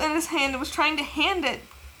envelope in his hand and was trying to hand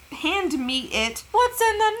me it. What's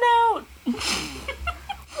in the note?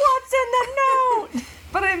 What's in the note?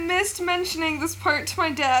 But I missed mentioning this part to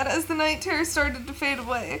my dad as the night terror started to fade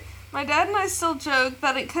away. My dad and I still joke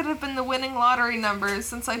that it could have been the winning lottery numbers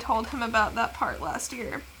since I told him about that part last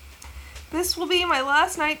year. This will be my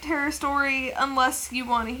last night terror story unless you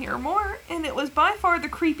want to hear more, and it was by far the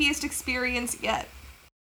creepiest experience yet.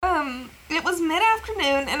 It was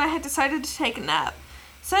mid-afternoon and I had decided to take a nap.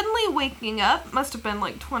 Suddenly waking up, must have been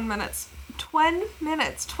like 20 minutes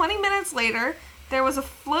later, there was a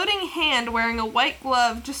floating hand wearing a white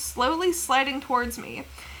glove just slowly sliding towards me.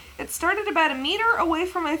 It started about a meter away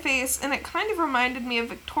from my face, and it kind of reminded me of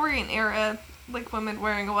Victorian era, like women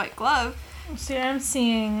wearing a white glove. See, I'm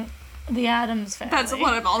seeing the Addams Family. That's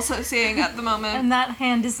what I'm also seeing at the moment. And that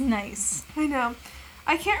hand is nice. I know.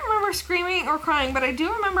 I can't remember screaming or crying, but I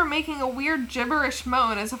do remember making a weird gibberish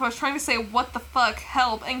moan as if I was trying to say, "What the fuck,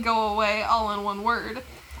 help," and go away all in one word.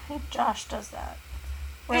 I think Josh does that.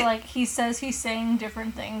 Where, like, he says he's saying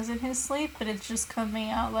different things in his sleep, but it's just coming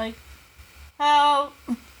out like, "Help."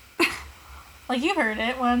 Like, you heard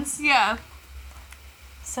it once. Yeah.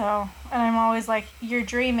 So, and I'm always like, "You're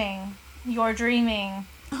dreaming. You're dreaming."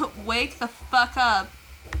 Wake the fuck up.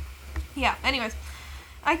 Yeah, anyways.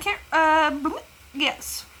 I can't,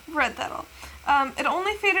 yes, read that all. It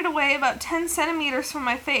only faded away about 10 centimeters from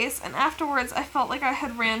my face, and afterwards I felt like I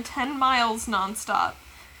had ran 10 miles nonstop.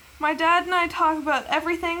 My dad and I talk about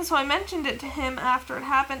everything, so I mentioned it to him after it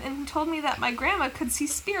happened, and he told me that my grandma could see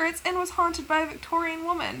spirits and was haunted by a Victorian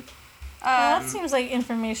woman. Well, that seems like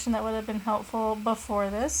information that would have been helpful before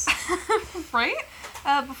this. Right?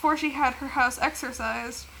 Before she had her house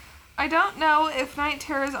exorcised. I don't know if night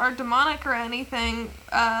terrors are demonic or anything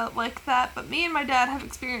like that, but me and my dad have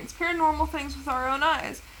experienced paranormal things with our own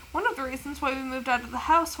eyes. One of the reasons why we moved out of the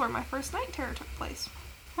house where my first night terror took place.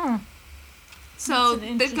 So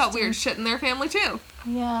they've got weird shit in their family too.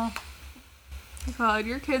 Yeah. God,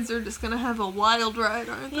 your kids are just gonna have a wild ride,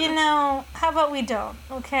 aren't they? You know, how about we don't,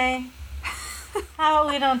 okay? How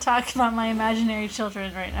about we don't talk about my imaginary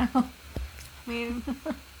children right now? I mean,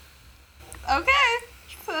 okay.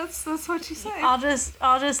 That's what you say. I'll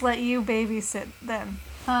just let you babysit them.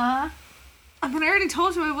 Huh? I mean, I already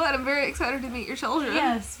told you I would. I'm very excited to meet your children.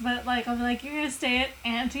 Yes, but like I'll be like, you're gonna stay at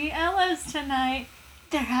Auntie Ella's tonight.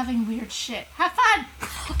 They're having weird shit. Have fun,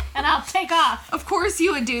 and I'll take off. Of course,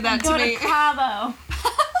 you would do that to me. Go to Cabo.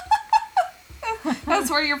 That's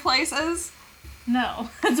where your place is. No,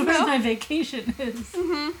 that's where my vacation is.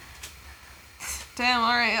 Mm-hmm. Damn.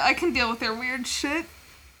 All right, I can deal with their weird shit.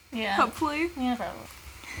 Yeah. Hopefully. Yeah, probably.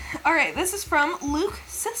 Alright, this is from Luke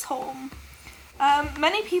Sisholm.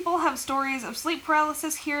 Many people have stories of sleep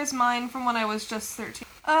paralysis. Here's mine from when I was just 13.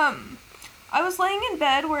 I was laying in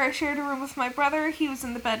bed where I shared a room with my brother. He was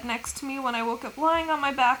in the bed next to me when I woke up lying on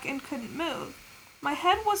my back and couldn't move. My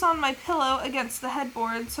head was on my pillow against the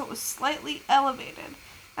headboard, so it was slightly elevated.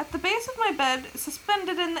 At the base of my bed,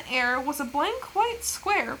 suspended in the air, was a blank white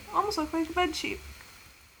square, almost looked like a bedsheet.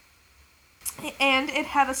 And it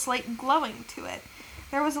had a slight glowing to it.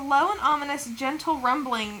 There was a low and ominous, gentle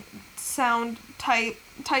rumbling sound type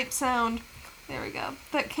sound, there we go,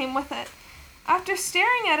 that came with it. After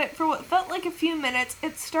staring at it for what felt like a few minutes,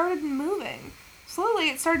 it started moving. Slowly,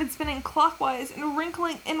 it started spinning clockwise and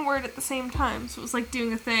wrinkling inward at the same time. So it was like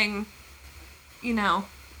doing a thing, you know,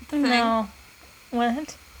 the thing. No.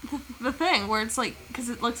 What? The thing where it's like, because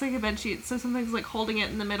it looks like a bedsheet, so something's like holding it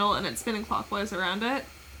in the middle and it's spinning clockwise around it.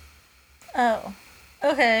 Oh.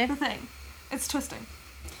 Okay. The thing. It's twisting.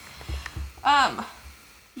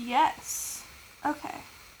 Yes. Okay.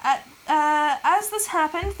 As this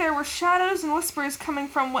happened, there were shadows and whispers coming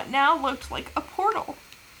from what now looked like a portal.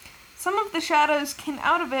 Some of the shadows came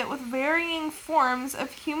out of it with varying forms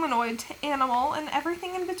of humanoid to animal and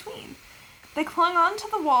everything in between. They clung onto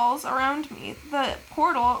the walls around me. The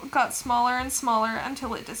portal got smaller and smaller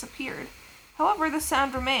until it disappeared. However, the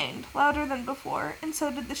sound remained, louder than before, and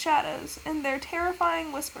so did the shadows, and their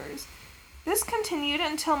terrifying whispers. This continued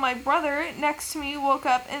until my brother next to me woke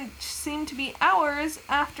up and seemed to be hours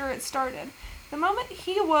after it started. The moment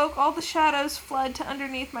he awoke, all the shadows fled to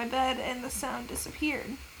underneath my bed and the sound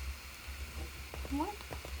disappeared. What?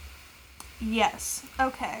 Yes.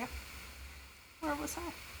 Okay. Where was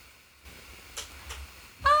I?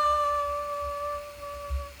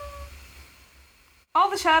 All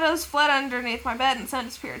the shadows fled underneath my bed and the sound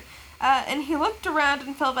disappeared. And he looked around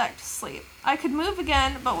and fell back to sleep. I could move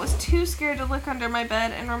again, but was too scared to look under my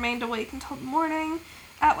bed and remained awake until the morning,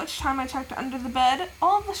 at which time I checked under the bed.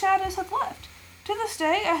 All of the shadows had left. To this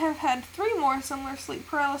day, I have had 3 more similar sleep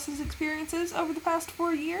paralysis experiences over the past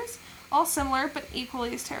 4 years, all similar but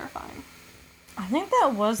equally as terrifying. I think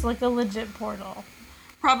that was like a legit portal.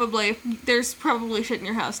 Probably. There's probably shit in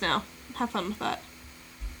your house now. Have fun with that.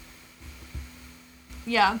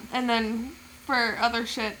 Yeah, and then for other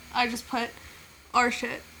shit, I just put our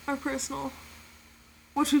shit, our personal,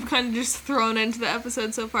 which we've kind of just thrown into the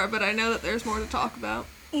episode so far, but I know that there's more to talk about.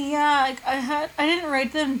 Yeah, like I didn't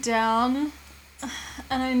write them down,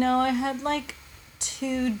 and I know I had like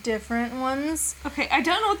 2 different ones. Okay, I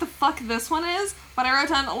don't know what the fuck this one is, but I wrote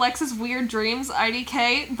down Alexa's Weird Dreams,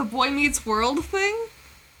 IDK, the Boy Meets World thing.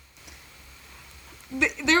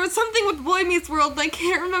 There was something with Boy Meets World, and I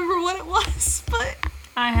can't remember what it was, but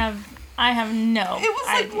I have no it was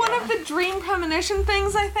like idea. one of the dream premonition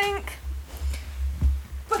things, I think.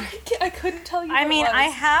 But I couldn't tell you what I mean, it was. I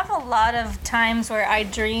have a lot of times where I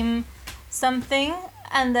dream something,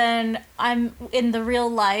 and then I'm in the real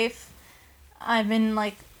life, I'm in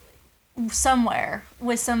like somewhere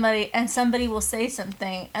with somebody, and somebody will say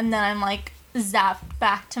something, and then I'm like zapped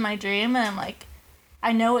back to my dream, and I'm like,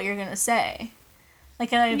 I know what you're gonna say.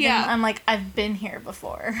 Like, I'm like, I've been here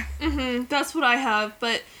before. That's what I have,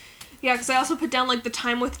 but yeah, because I also put down like the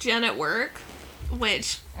time with Jen at work,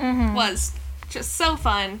 which was just so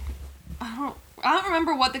fun. I don't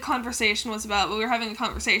remember what the conversation was about, but we were having a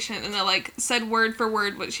conversation, and I like said word for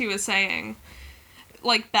word what she was saying,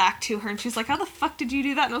 like back to her, and she's like, "How the fuck did you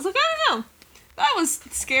do that?" And I was like, "I don't know. That was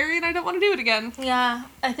scary, and I don't want to do it again." Yeah,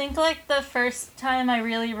 I think like the first time I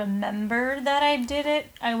really remember that I did it,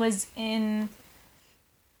 I was in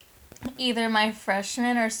either my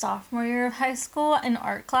freshman or sophomore year of high school in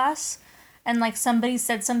art class, and like somebody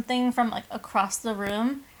said something from like across the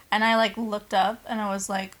room, and I like looked up and I was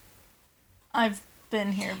like, I've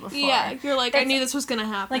been here before. Yeah, you're like, I knew this was gonna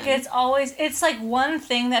happen. Like it's like one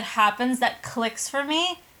thing that happens that clicks for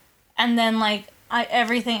me, and then like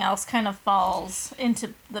everything else kind of falls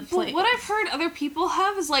into the place. What I've heard other people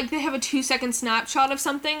have is like they have a 2-second snapshot of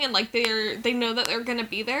something, and like they know that they're gonna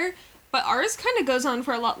be there. But ours kind of goes on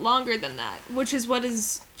for a lot longer than that, which is what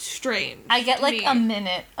is strange. I get like me. a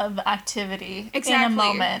minute of activity Exactly. in a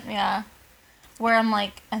moment, yeah. Where I'm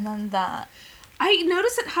like, and then that. I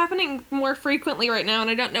notice it happening more frequently right now,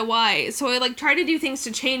 and I don't know why. So I like try to do things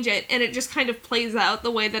to change it, and it just kind of plays out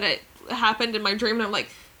the way that it happened in my dream, and I'm like,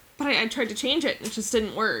 but I tried to change it, and it just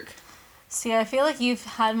didn't work. See, I feel like you've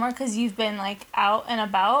had more because you've been like out and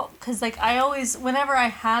about. Because like I always, whenever I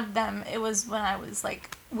had them, it was when I was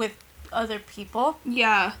like with other people,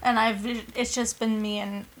 Yeah. and it's just been me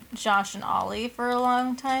and Josh and Ollie for a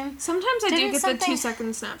long time. Sometimes I do Didn't get the something-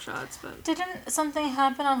 2-second snapshots, but Didn't something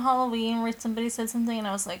happen on Halloween where somebody said something and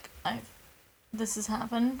I was like, this has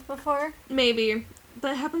happened before? maybe.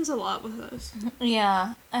 That happens a lot with those.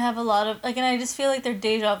 Yeah, I have a lot of, like, and I just feel like they're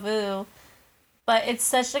deja vu, but it's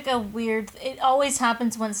such like a weird, it always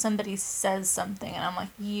happens when somebody says something and I'm like,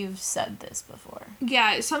 you've said this before.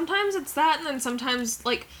 Yeah, sometimes it's that, and then sometimes,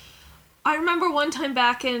 like, I remember one time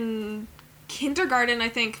back in kindergarten, I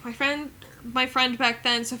think, my friend back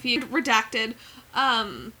then, Sophia, redacted,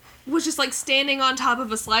 was just, like, standing on top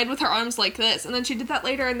of a slide with her arms like this, and then she did that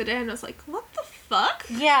later in the day, and I was like, what the fuck?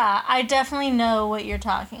 Yeah, I definitely know what you're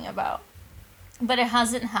talking about, but it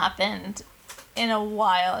hasn't happened in a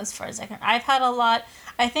while as far as I can. I've had a lot,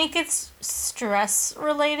 I think it's stress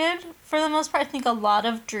related for the most part. I think a lot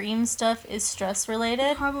of dream stuff is stress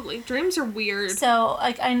related. Probably. Dreams are weird. So,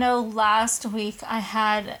 like, I know last week I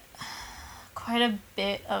had quite a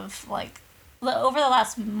bit of, like, over the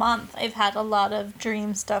last month, I've had a lot of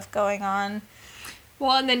dream stuff going on.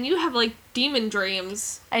 Well, and then you have, like, demon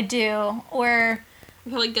dreams. I do, where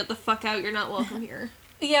You're like, get the fuck out, you're not welcome here.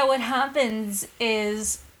 Yeah, what happens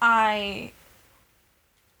is I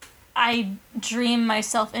dream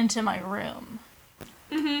myself into my room.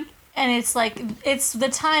 Mm-hmm. And it's like, it's the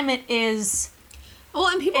time it is Well,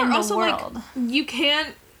 and people in are the also world. like, you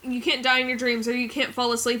can't die in your dreams, or you can't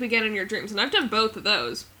fall asleep again in your dreams, and I've done both of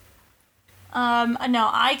those. No,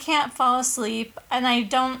 I can't fall asleep, and I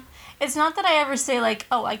don't, it's not that I ever say, like,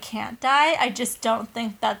 oh, I can't die, I just don't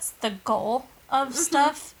think that's the goal of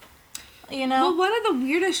stuff, you know? Well, one of the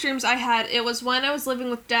weirdest dreams I had, it was when I was living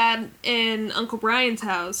with Dad in Uncle Brian's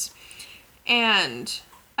house, and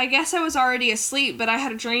I guess I was already asleep, but I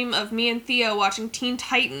had a dream of me and Theo watching Teen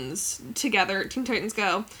Titans together, Teen Titans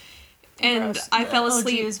Go, and Gross. I fell The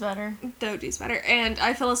asleep. OG is better. The OG's better. And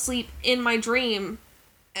I fell asleep in my dream,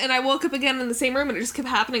 and I woke up again in the same room, and it just kept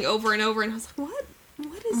happening over and over, and I was like, what?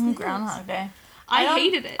 What is this? Groundhog Day. I don't-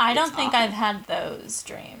 hated it. I don't It's think awful. I've had those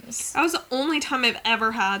dreams. That was the only time I've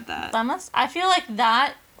ever had that. I feel like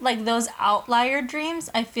that, like those outlier dreams,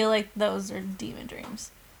 I feel like those are demon dreams.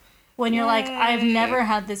 When you're like, I've Yay. never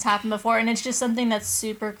had this happen before, and it's just something that's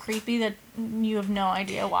super creepy that you have no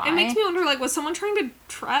idea why. It makes me wonder, like, was someone trying to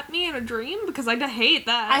trap me in a dream? Because I hate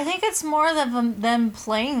that. I think it's more them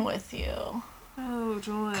playing with you. Oh,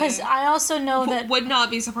 joy. Because I also know that... Would not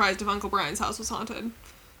be surprised if Uncle Brian's house was haunted.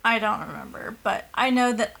 I don't remember, but I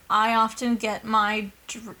know that I often get my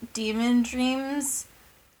demon dreams,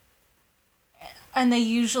 and they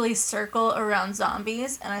usually circle around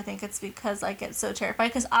zombies, and I think it's because I get so terrified,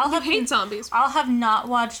 because I hate zombies. I'll have not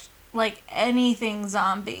watched, like, anything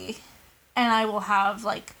zombie, and I will have,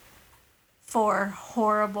 like, 4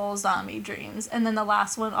 horrible zombie dreams, and then the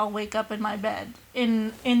last one I'll wake up in my bed,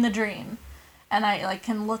 in the dream, and I, like,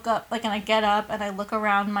 can look up, like, and I get up, and I look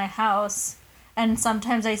around my house, and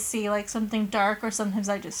sometimes I see, like, something dark, or sometimes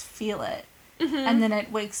I just feel it, and then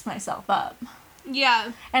it wakes myself up.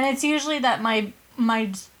 Yeah. And it's usually that my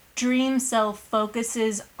dream self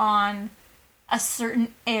focuses on a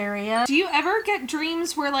certain area. Do you ever get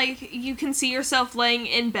dreams where, like, you can see yourself laying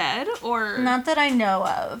in bed, or... Not that I know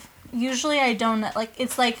of. Usually I don't, like,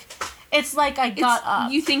 it's like I got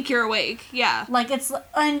up. You think you're awake, yeah. Like,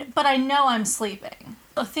 but I know I'm sleeping.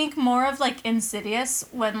 I think more of, like, Insidious,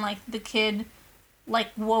 when, like, the kid, like,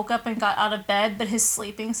 woke up and got out of bed, but his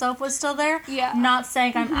sleeping self was still there. Yeah. Not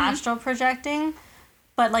saying I'm astral projecting,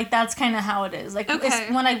 but, like, that's kind of how it is. Like,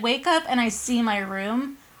 Okay. when I wake up and I see my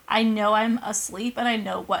room, I know I'm asleep and I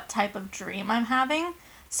know what type of dream I'm having.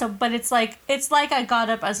 So, but it's like I got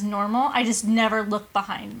up as normal. I just never look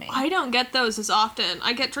behind me. I don't get those as often.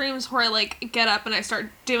 I get dreams where I, like, get up and I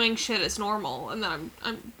start doing shit as normal, and then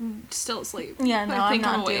I'm still asleep. Yeah, no, I I'm think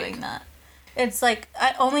not awake. doing that. It's like,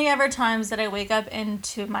 only ever times that I wake up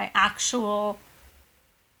into my actual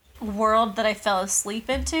world that I fell asleep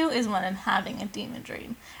into is when I'm having a demon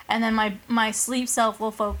dream. And then my sleep self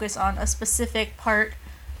will focus on a specific part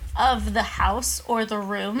of the house or the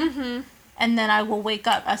room. And then I will wake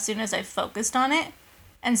up as soon as I've focused on it.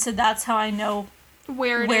 And so that's how I know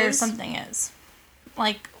Where something is.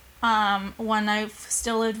 Like, when I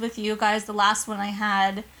still lived with you guys, the last one I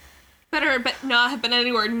had... Better but not have been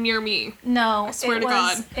anywhere near me. No, I swear it to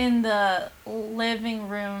was God. in the living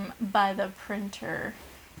room by the printer.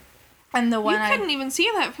 And the one You couldn't even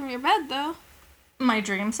see that from your bed, though. my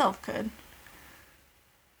dream self could.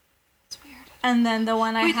 It's weird. And then the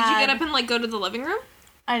one I Wait, had... did you get up and, like, go to the living room?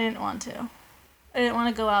 I didn't want to. I didn't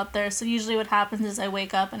want to go out there. So usually what happens is I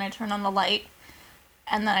wake up and I turn on the light.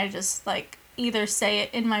 And then I just, like, either say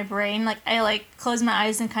it in my brain. Like, I, like, close my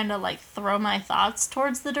eyes and kind of, like, throw my thoughts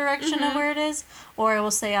towards the direction of where it is. Or I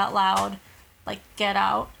will say out loud, like, get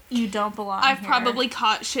out. You don't belong I've here. probably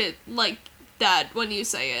caught shit like that when you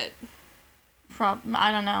say it.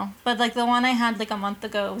 I don't know. But, like, the one I had, like, a month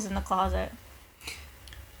ago was in the closet.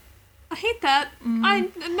 I hate that.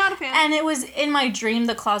 I'm not a fan. And it was, in my dream,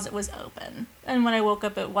 the closet was open. And when I woke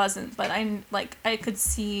up, it wasn't. But I could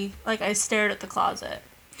see, like, I stared at the closet.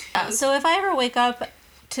 So if I ever wake up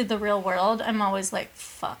to the real world, I'm always like,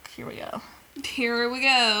 fuck, here we go. Here we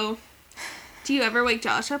go. Do you ever wake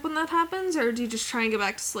Josh up when that happens, or do you just try and get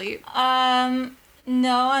back to sleep?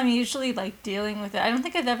 No, I'm usually, like, dealing with it. I don't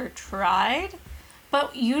think I've ever tried.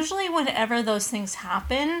 But usually whenever those things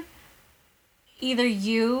happen, either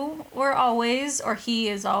you were always, or he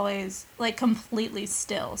is always, like, completely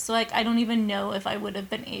still. So, like, I don't even know if I would have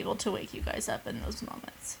been able to wake you guys up in those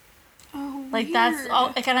moments. Oh, Like, weird. that's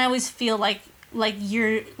all, like, and I always feel like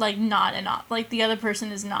you're, like, not an option. Like, the other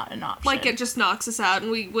person is not an option. Like, it just knocks us out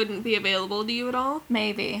and we wouldn't be available to you at all?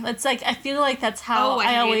 Maybe. It's like, I feel like that's how Oh, I I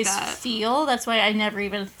hate always that. feel. That's why I never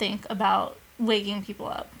even think about waking people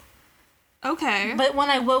up. Okay. But when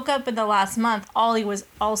I woke up in the last month, Ollie was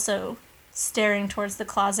also staring towards the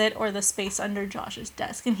closet or the space under Josh's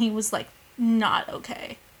desk, and he was, like, not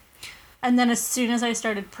okay. And then as soon as I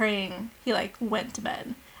started praying, he, like, went to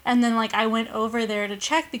bed. And then, like, I went over there to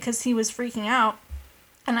check because he was freaking out.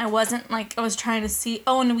 And I wasn't, like, I was trying to see.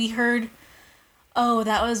 Oh, and we heard, oh,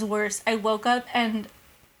 that was worse. I woke up and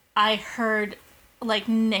I heard, like,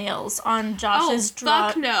 nails on Josh's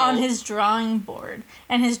on his drawing board.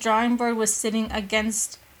 And his drawing board was sitting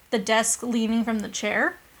against the desk leaning from the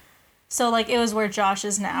chair. So, like, it was where Josh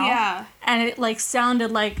is now. Yeah. And it, like,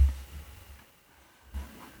 sounded like...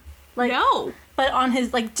 No. But on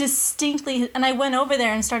his, like, distinctly... And I went over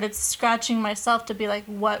there and started scratching myself to be like,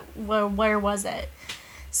 where was it?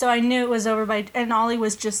 So I knew it was over by... And Ollie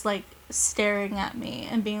was just, like, staring at me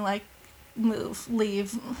and being like, move,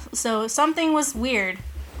 leave. So something was weird.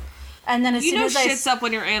 And then as soon as shit's up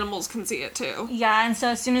when your animals can see it, too. Yeah, and so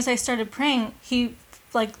as soon as I started praying, he,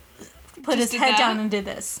 like, put his head down and did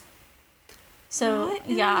this. So,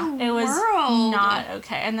 yeah, it was not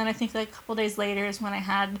okay. And then I think, like, a couple days later is when I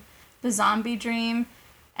had the zombie dream.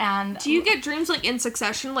 And do you get dreams, like, in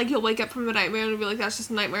succession? Like, you'll wake up from a nightmare and be like, that's just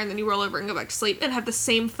a nightmare, and then you roll over and go back to sleep and have the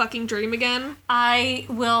same fucking dream again? I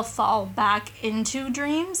will fall back into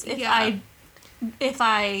dreams if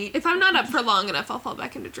I'm not up for long enough, I'll fall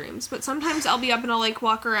back into dreams. But sometimes I'll be up and I'll, like,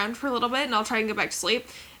 walk around for a little bit and I'll try and get back to sleep.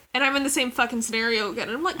 And I'm in the same fucking scenario again.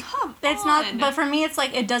 And I'm like, come it's on. Not, but for me, it's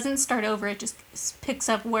like, it doesn't start over. It just picks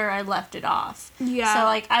up where I left it off. Yeah. So,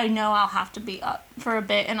 like, I know I'll have to be up for a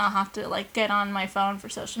bit and I'll have to, like, get on my phone for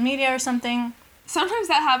social media or something. Sometimes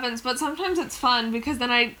that happens, but sometimes it's fun because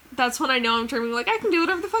then that's when I know I'm dreaming, like, I can do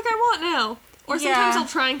whatever the fuck I want now. Or sometimes I'll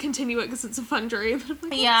try and continue it because it's a fun dream. I'm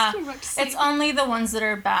like, yeah, it's only the ones that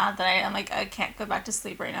are bad that I'm like, I can't go back to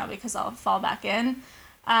sleep right now because I'll fall back in.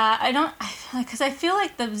 Because I feel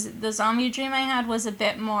like the zombie dream I had was a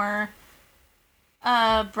bit more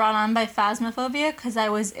brought on by phasmophobia because I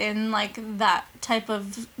was in, like, that type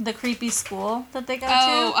of, the creepy school that they go to.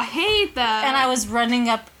 Oh, I hate that. And I was running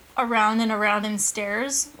up around and around in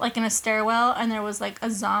stairs, like in a stairwell, and there was, like,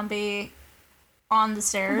 a zombie on the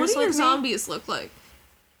stairs. What do your zombies look like?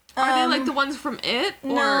 Are they like the ones from It? Or?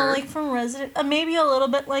 No, like from Resident... maybe a little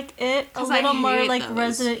bit like It. A little more like those.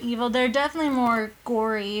 Resident Evil. They're definitely more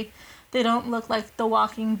gory. They don't look like The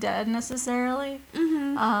Walking Dead necessarily.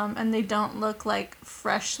 Mm-hmm. And they don't look like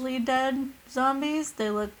freshly dead zombies. They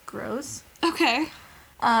look gross. Okay.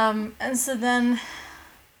 And so then...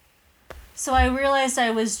 So I realized I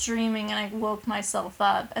was dreaming and I woke myself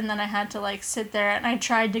up and then I had to, like, sit there and I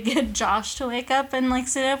tried to get Josh to wake up and, like,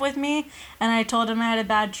 sit up with me and I told him I had a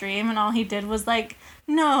bad dream and all he did was like,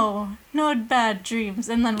 no bad dreams,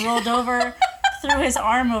 and then rolled over, threw his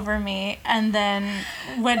arm over me and then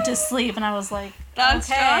went to sleep and I was like, that's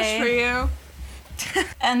okay. Josh for you.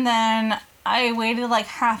 And then I waited like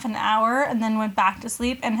half an hour and then went back to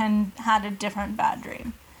sleep and had a different bad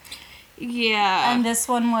dream. Yeah. And this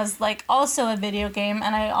one was, like, also a video game,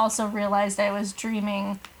 and I also realized I was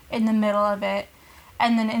dreaming in the middle of it.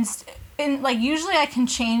 And then, like, usually I can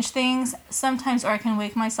change things sometimes, or I can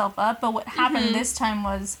wake myself up, but what happened this time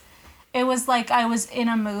was, it was like I was in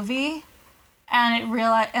a movie, and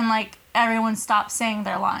like, everyone stopped saying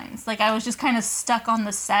their lines. Like, I was just kind of stuck on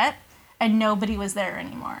the set, and nobody was there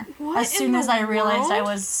anymore. As soon as I realized I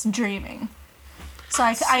was dreaming. So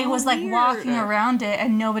I was, like, walking around it,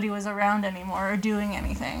 and nobody was around anymore or doing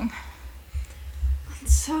anything.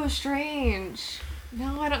 That's so strange.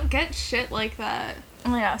 No, I don't get shit like that.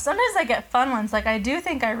 Yeah, sometimes I get fun ones. Like, I do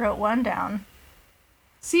think I wrote one down.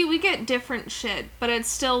 See, we get different shit, but it's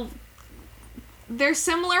still... They're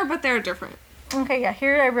similar, but they're different. Okay, yeah,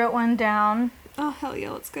 here I wrote one down. Oh, hell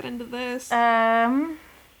yeah, let's get into this. A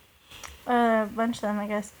bunch of them, I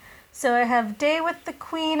guess. So I have Day with the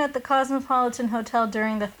Queen at the Cosmopolitan Hotel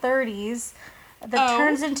during the 30s that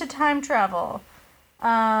turns into time travel.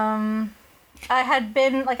 It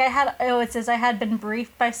says I had been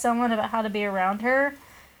briefed by someone about how to be around her,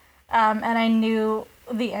 and I knew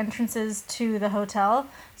the entrances to the hotel.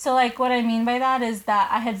 So, like, what I mean by that is that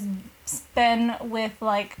I had been with,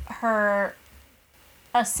 like, her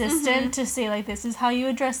assistant to say, like, this is how you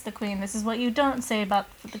address the queen, this is what you don't say about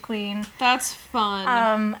the queen. That's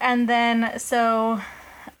fun. And then, so,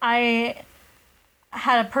 I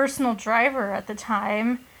had a personal driver at the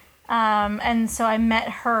time, and so I met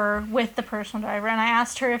her with the personal driver, and I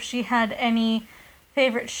asked her if she had any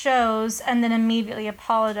favorite shows, and then immediately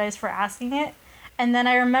apologized for asking it. And then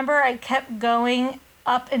I remember I kept going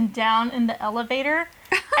up and down in the elevator,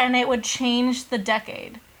 and it would change the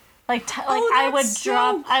decade. I would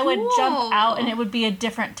jump out and it would be a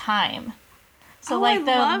different time. So,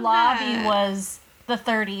 the lobby was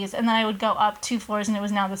the 30s, and then I would go up 2 floors and it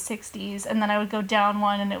was now the 60s, and then I would go down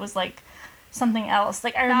one and it was like something else.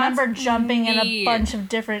 Like I remember jumping in a bunch of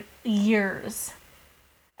different years.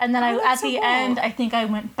 And then at the end, I think I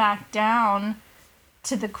went back down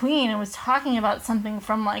to the queen and was talking about something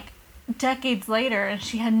from like decades later, and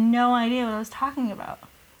she had no idea what I was talking about.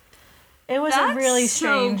 It was a really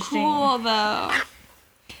strange so cool, dream. though.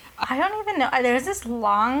 I don't even know. There's this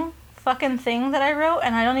long fucking thing that I wrote,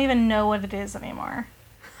 and I don't even know what it is anymore.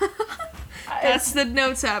 That's the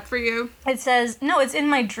notes app for you. It says, no, it's in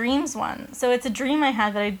my dreams one. So it's a dream I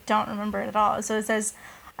had that I don't remember at all. So it says,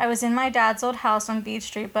 I was in my dad's old house on Beach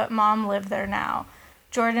Street, but Mom lived there now.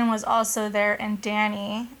 Jordan was also there, and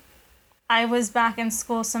Danny. I was back in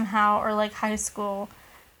school somehow, or like high school.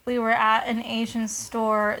 We were at an Asian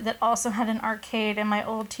store that also had an arcade, and my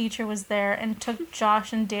old teacher was there and took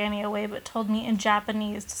Josh and Danny away, but told me in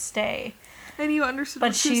Japanese to stay. And you understood but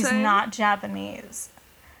what she was she's saying? not Japanese.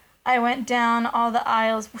 I went down all the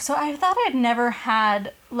aisles. So I thought I'd never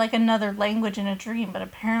had like another language in a dream, but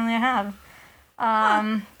apparently I have.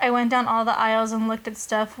 I went down all the aisles and looked at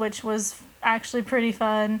stuff, which was actually pretty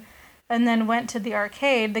fun. And then went to the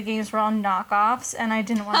arcade. The games were all knockoffs, and I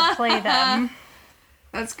didn't want to play them.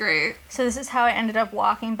 That's great. So this is how I ended up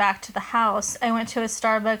walking back to the house. I went to a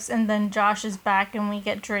Starbucks, and then Josh is back, and we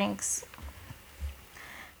get drinks.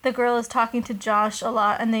 The girl is talking to Josh a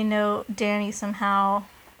lot, and they know Danny somehow.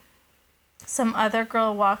 Some other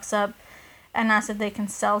girl walks up and asks if they can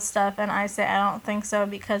sell stuff, and I say I don't think so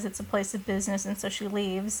because it's a place of business, and so she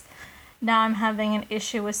leaves. Now I'm having an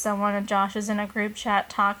issue with someone, and Josh is in a group chat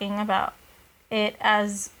talking about it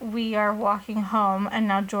as we are walking home, and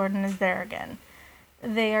now Jordan is there again.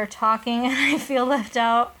 They are talking, and I feel left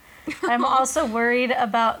out. I'm also worried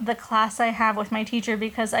about the class I have with my teacher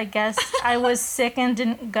because I guess I was sick and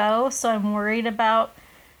didn't go, so I'm worried about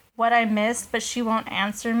what I missed, but she won't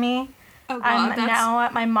answer me. Oh, God, I'm now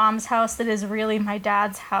at my mom's house that is really my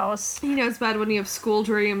dad's house. You know it's bad when you have school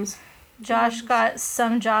dreams. Josh got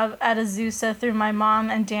some job at Azusa through my mom,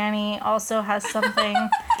 and Danny also has something.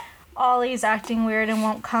 Ollie's acting weird and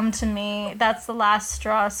won't come to me. That's the last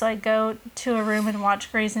straw, so I go to a room and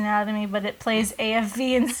watch Grey's Anatomy, but it plays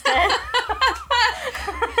AFV instead.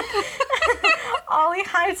 Ollie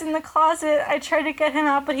hides in the closet. I try to get him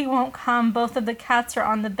out, but he won't come. Both of the cats are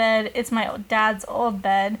on the bed. It's my dad's old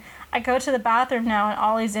bed. I go to the bathroom now, and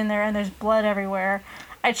Ollie's in there, and there's blood everywhere.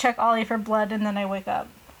 I check Ollie for blood, and then I wake up.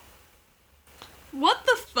 What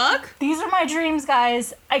the fuck? These are my dreams,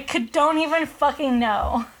 guys. Don't even fucking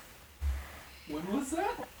know. When was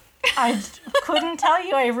that? I couldn't tell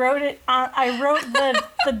you. I wrote it on. I wrote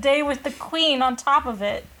the day with the queen on top of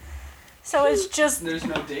it. So it's just. There's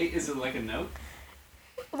no date? Is it like a note?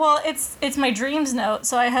 Well, it's my dreams note.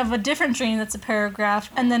 So I have a different dream that's a paragraph,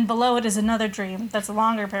 and then below it is another dream that's a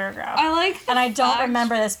longer paragraph. I like and I don't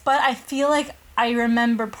remember this, but I feel like I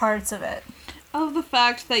remember parts of it. Of the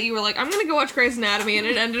fact that you were like, I'm gonna go watch Grey's Anatomy, and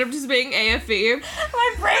it ended up just being AFE.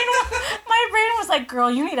 My brain was like, girl,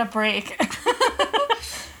 you need a break.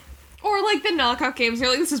 Or like the knockout games, you're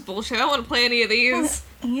like, this is bullshit, I don't want to play any of these.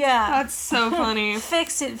 Yeah. That's so funny.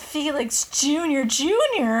 Fix it, Felix Jr.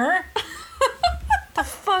 The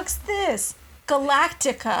fuck's this?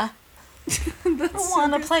 Galactica. I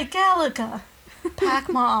want to play Galaga.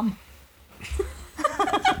 Pac-Mom.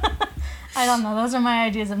 I don't know. Those are my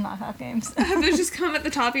ideas of knockout games. Have those just come at the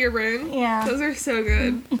top of your brain? Yeah. Those are so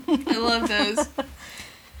good. I love those.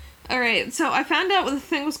 Alright, so I found out what the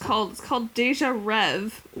thing was called. It's called Deja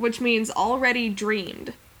Rev, which means already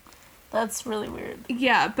dreamed. That's really weird.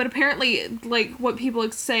 Yeah, but apparently, like, what people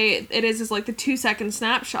say it is like the 2-second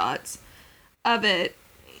snapshots of it.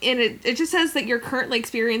 And it just says that you're currently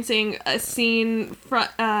experiencing a scene,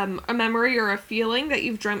 a memory or a feeling that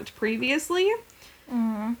you've dreamt previously.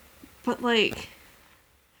 Mm-hmm. But, like,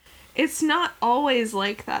 it's not always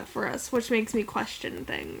like that for us, which makes me question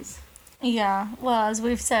things. Yeah, well, as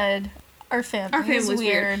we've said, our family's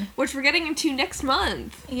weird. Which we're getting into next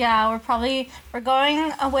month. Yeah, we're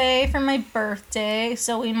going away for my birthday,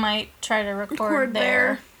 so we might try to record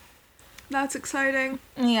there. That's exciting.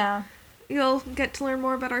 Yeah. You'll get to learn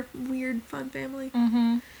more about our weird, fun family.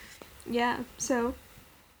 Mm-hmm. Yeah, so,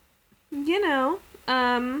 you know,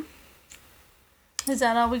 Is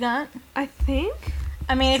that all we got? I think.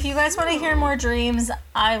 I mean, if you guys want to hear more dreams,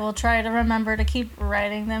 I will try to remember to keep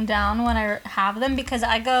writing them down when I have them, because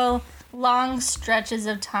I go long stretches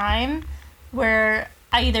of time where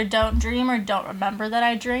I either don't dream or don't remember that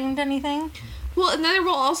I dreamed anything. Well, and then there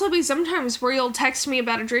will also be sometimes where you'll text me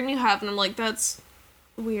about a dream you have, and I'm like, that's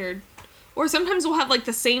weird. Or sometimes we'll have, like,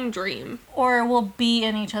 the same dream. Or we'll be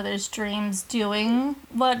in each other's dreams doing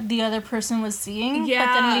what the other person was seeing, but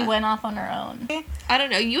Yeah. then we went off on our own. I don't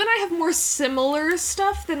know. You and I have more similar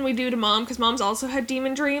stuff than we do to Mom, because Mom's also had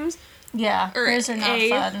demon dreams. Yeah, Or hers are not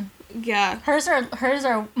fun. Yeah. Hers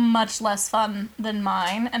are much less fun than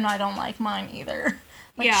mine, and I don't like mine either.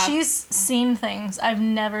 Like, Yeah. she's seen things I've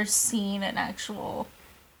never seen an actual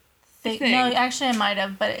thing. Thing. No, actually I might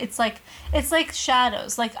have, but it's like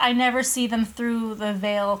shadows. Like, I never see them through the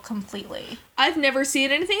veil completely. I've never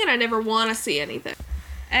seen anything, and I never want to see anything.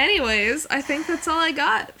 Anyways, I think that's all I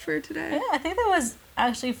got for today. Yeah, I think that was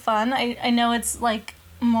actually fun. I know it's like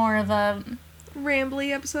more of a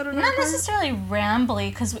Rambly episode on our not part. necessarily rambly,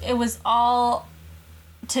 because it was all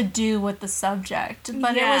to do with the subject,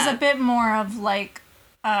 but it was Yeah. a bit more of like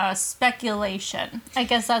speculation. I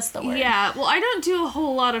guess that's the word. Yeah, well, I don't do a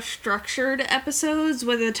whole lot of structured episodes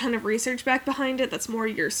with a ton of research back behind it. That's more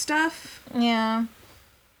your stuff. Yeah.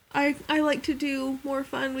 I like to do more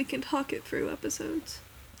fun, we can talk it through episodes.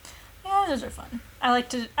 Yeah, those are fun. I like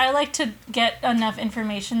to get enough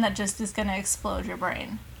information that just is gonna explode your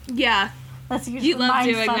brain. Yeah. Let's use You love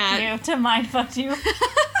doing mindfuck that. you to mindfuck you.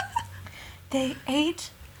 They ate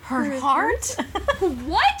her heart?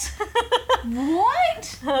 What?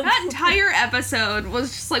 What? That entire episode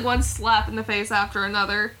was just like one slap in the face after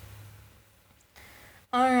another.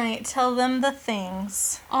 Alright, tell them the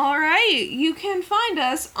things. Alright, you can find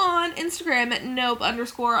us on Instagram at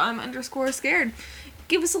nope_I'm_scared.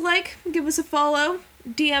 Give us a like, give us a follow,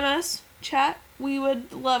 DM us, chat. We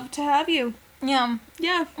would love to have you. Yeah.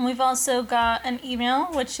 Yeah. And we've also got an email,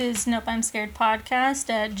 which is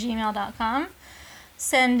nopeimscaredpodcast@gmail.com.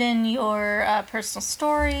 Send in your personal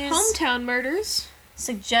stories, Hometown murders,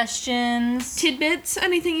 suggestions. tidbits,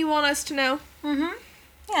 anything you want us to know. Mm-hmm.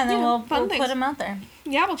 Yeah, and then Yeah, we'll fun put things. them out there.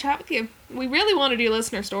 Yeah, we'll chat with you. We really want to do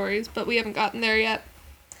listener stories, but we haven't gotten there yet.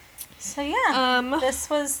 So yeah, Um, this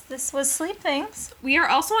was Sleep Things. We are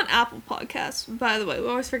also on Apple Podcasts, by the way. We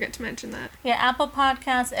always forget to mention that. Yeah, Apple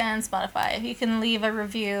Podcasts and Spotify. You can leave a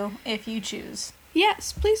review if you choose.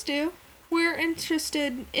 Yes, please do. We're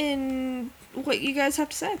interested in what you guys have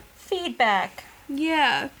to say. Feedback.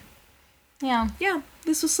 Yeah. Yeah. Yeah.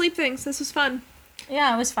 This was Sleep Things. This was fun.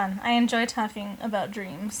 Yeah, it was fun. I enjoy talking about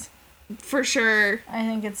dreams. For sure. I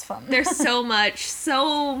think it's fun. There's so much.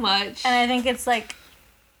 So much. And I think it's like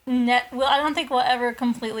well, I don't think we'll ever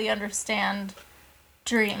completely understand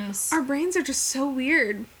dreams. Our brains are just so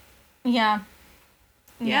weird. Yeah.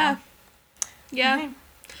 Yeah. Yeah. Okay.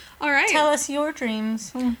 All right. Tell us your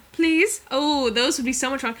dreams. Please. Oh, those would be so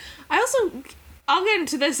much fun. I'll get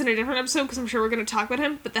into this in a different episode because I'm sure we're going to talk about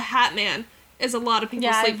him, but the Hat Man is a lot of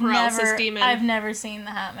people's sleep paralysis demon. I've never seen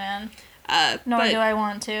the Hat Man. Nor but do I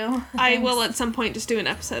want to. I will at some point just do an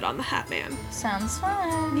episode on the Hat Man. Sounds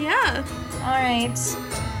fun. Yeah. All right.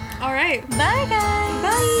 All right. Bye, guys.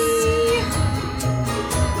 Bye.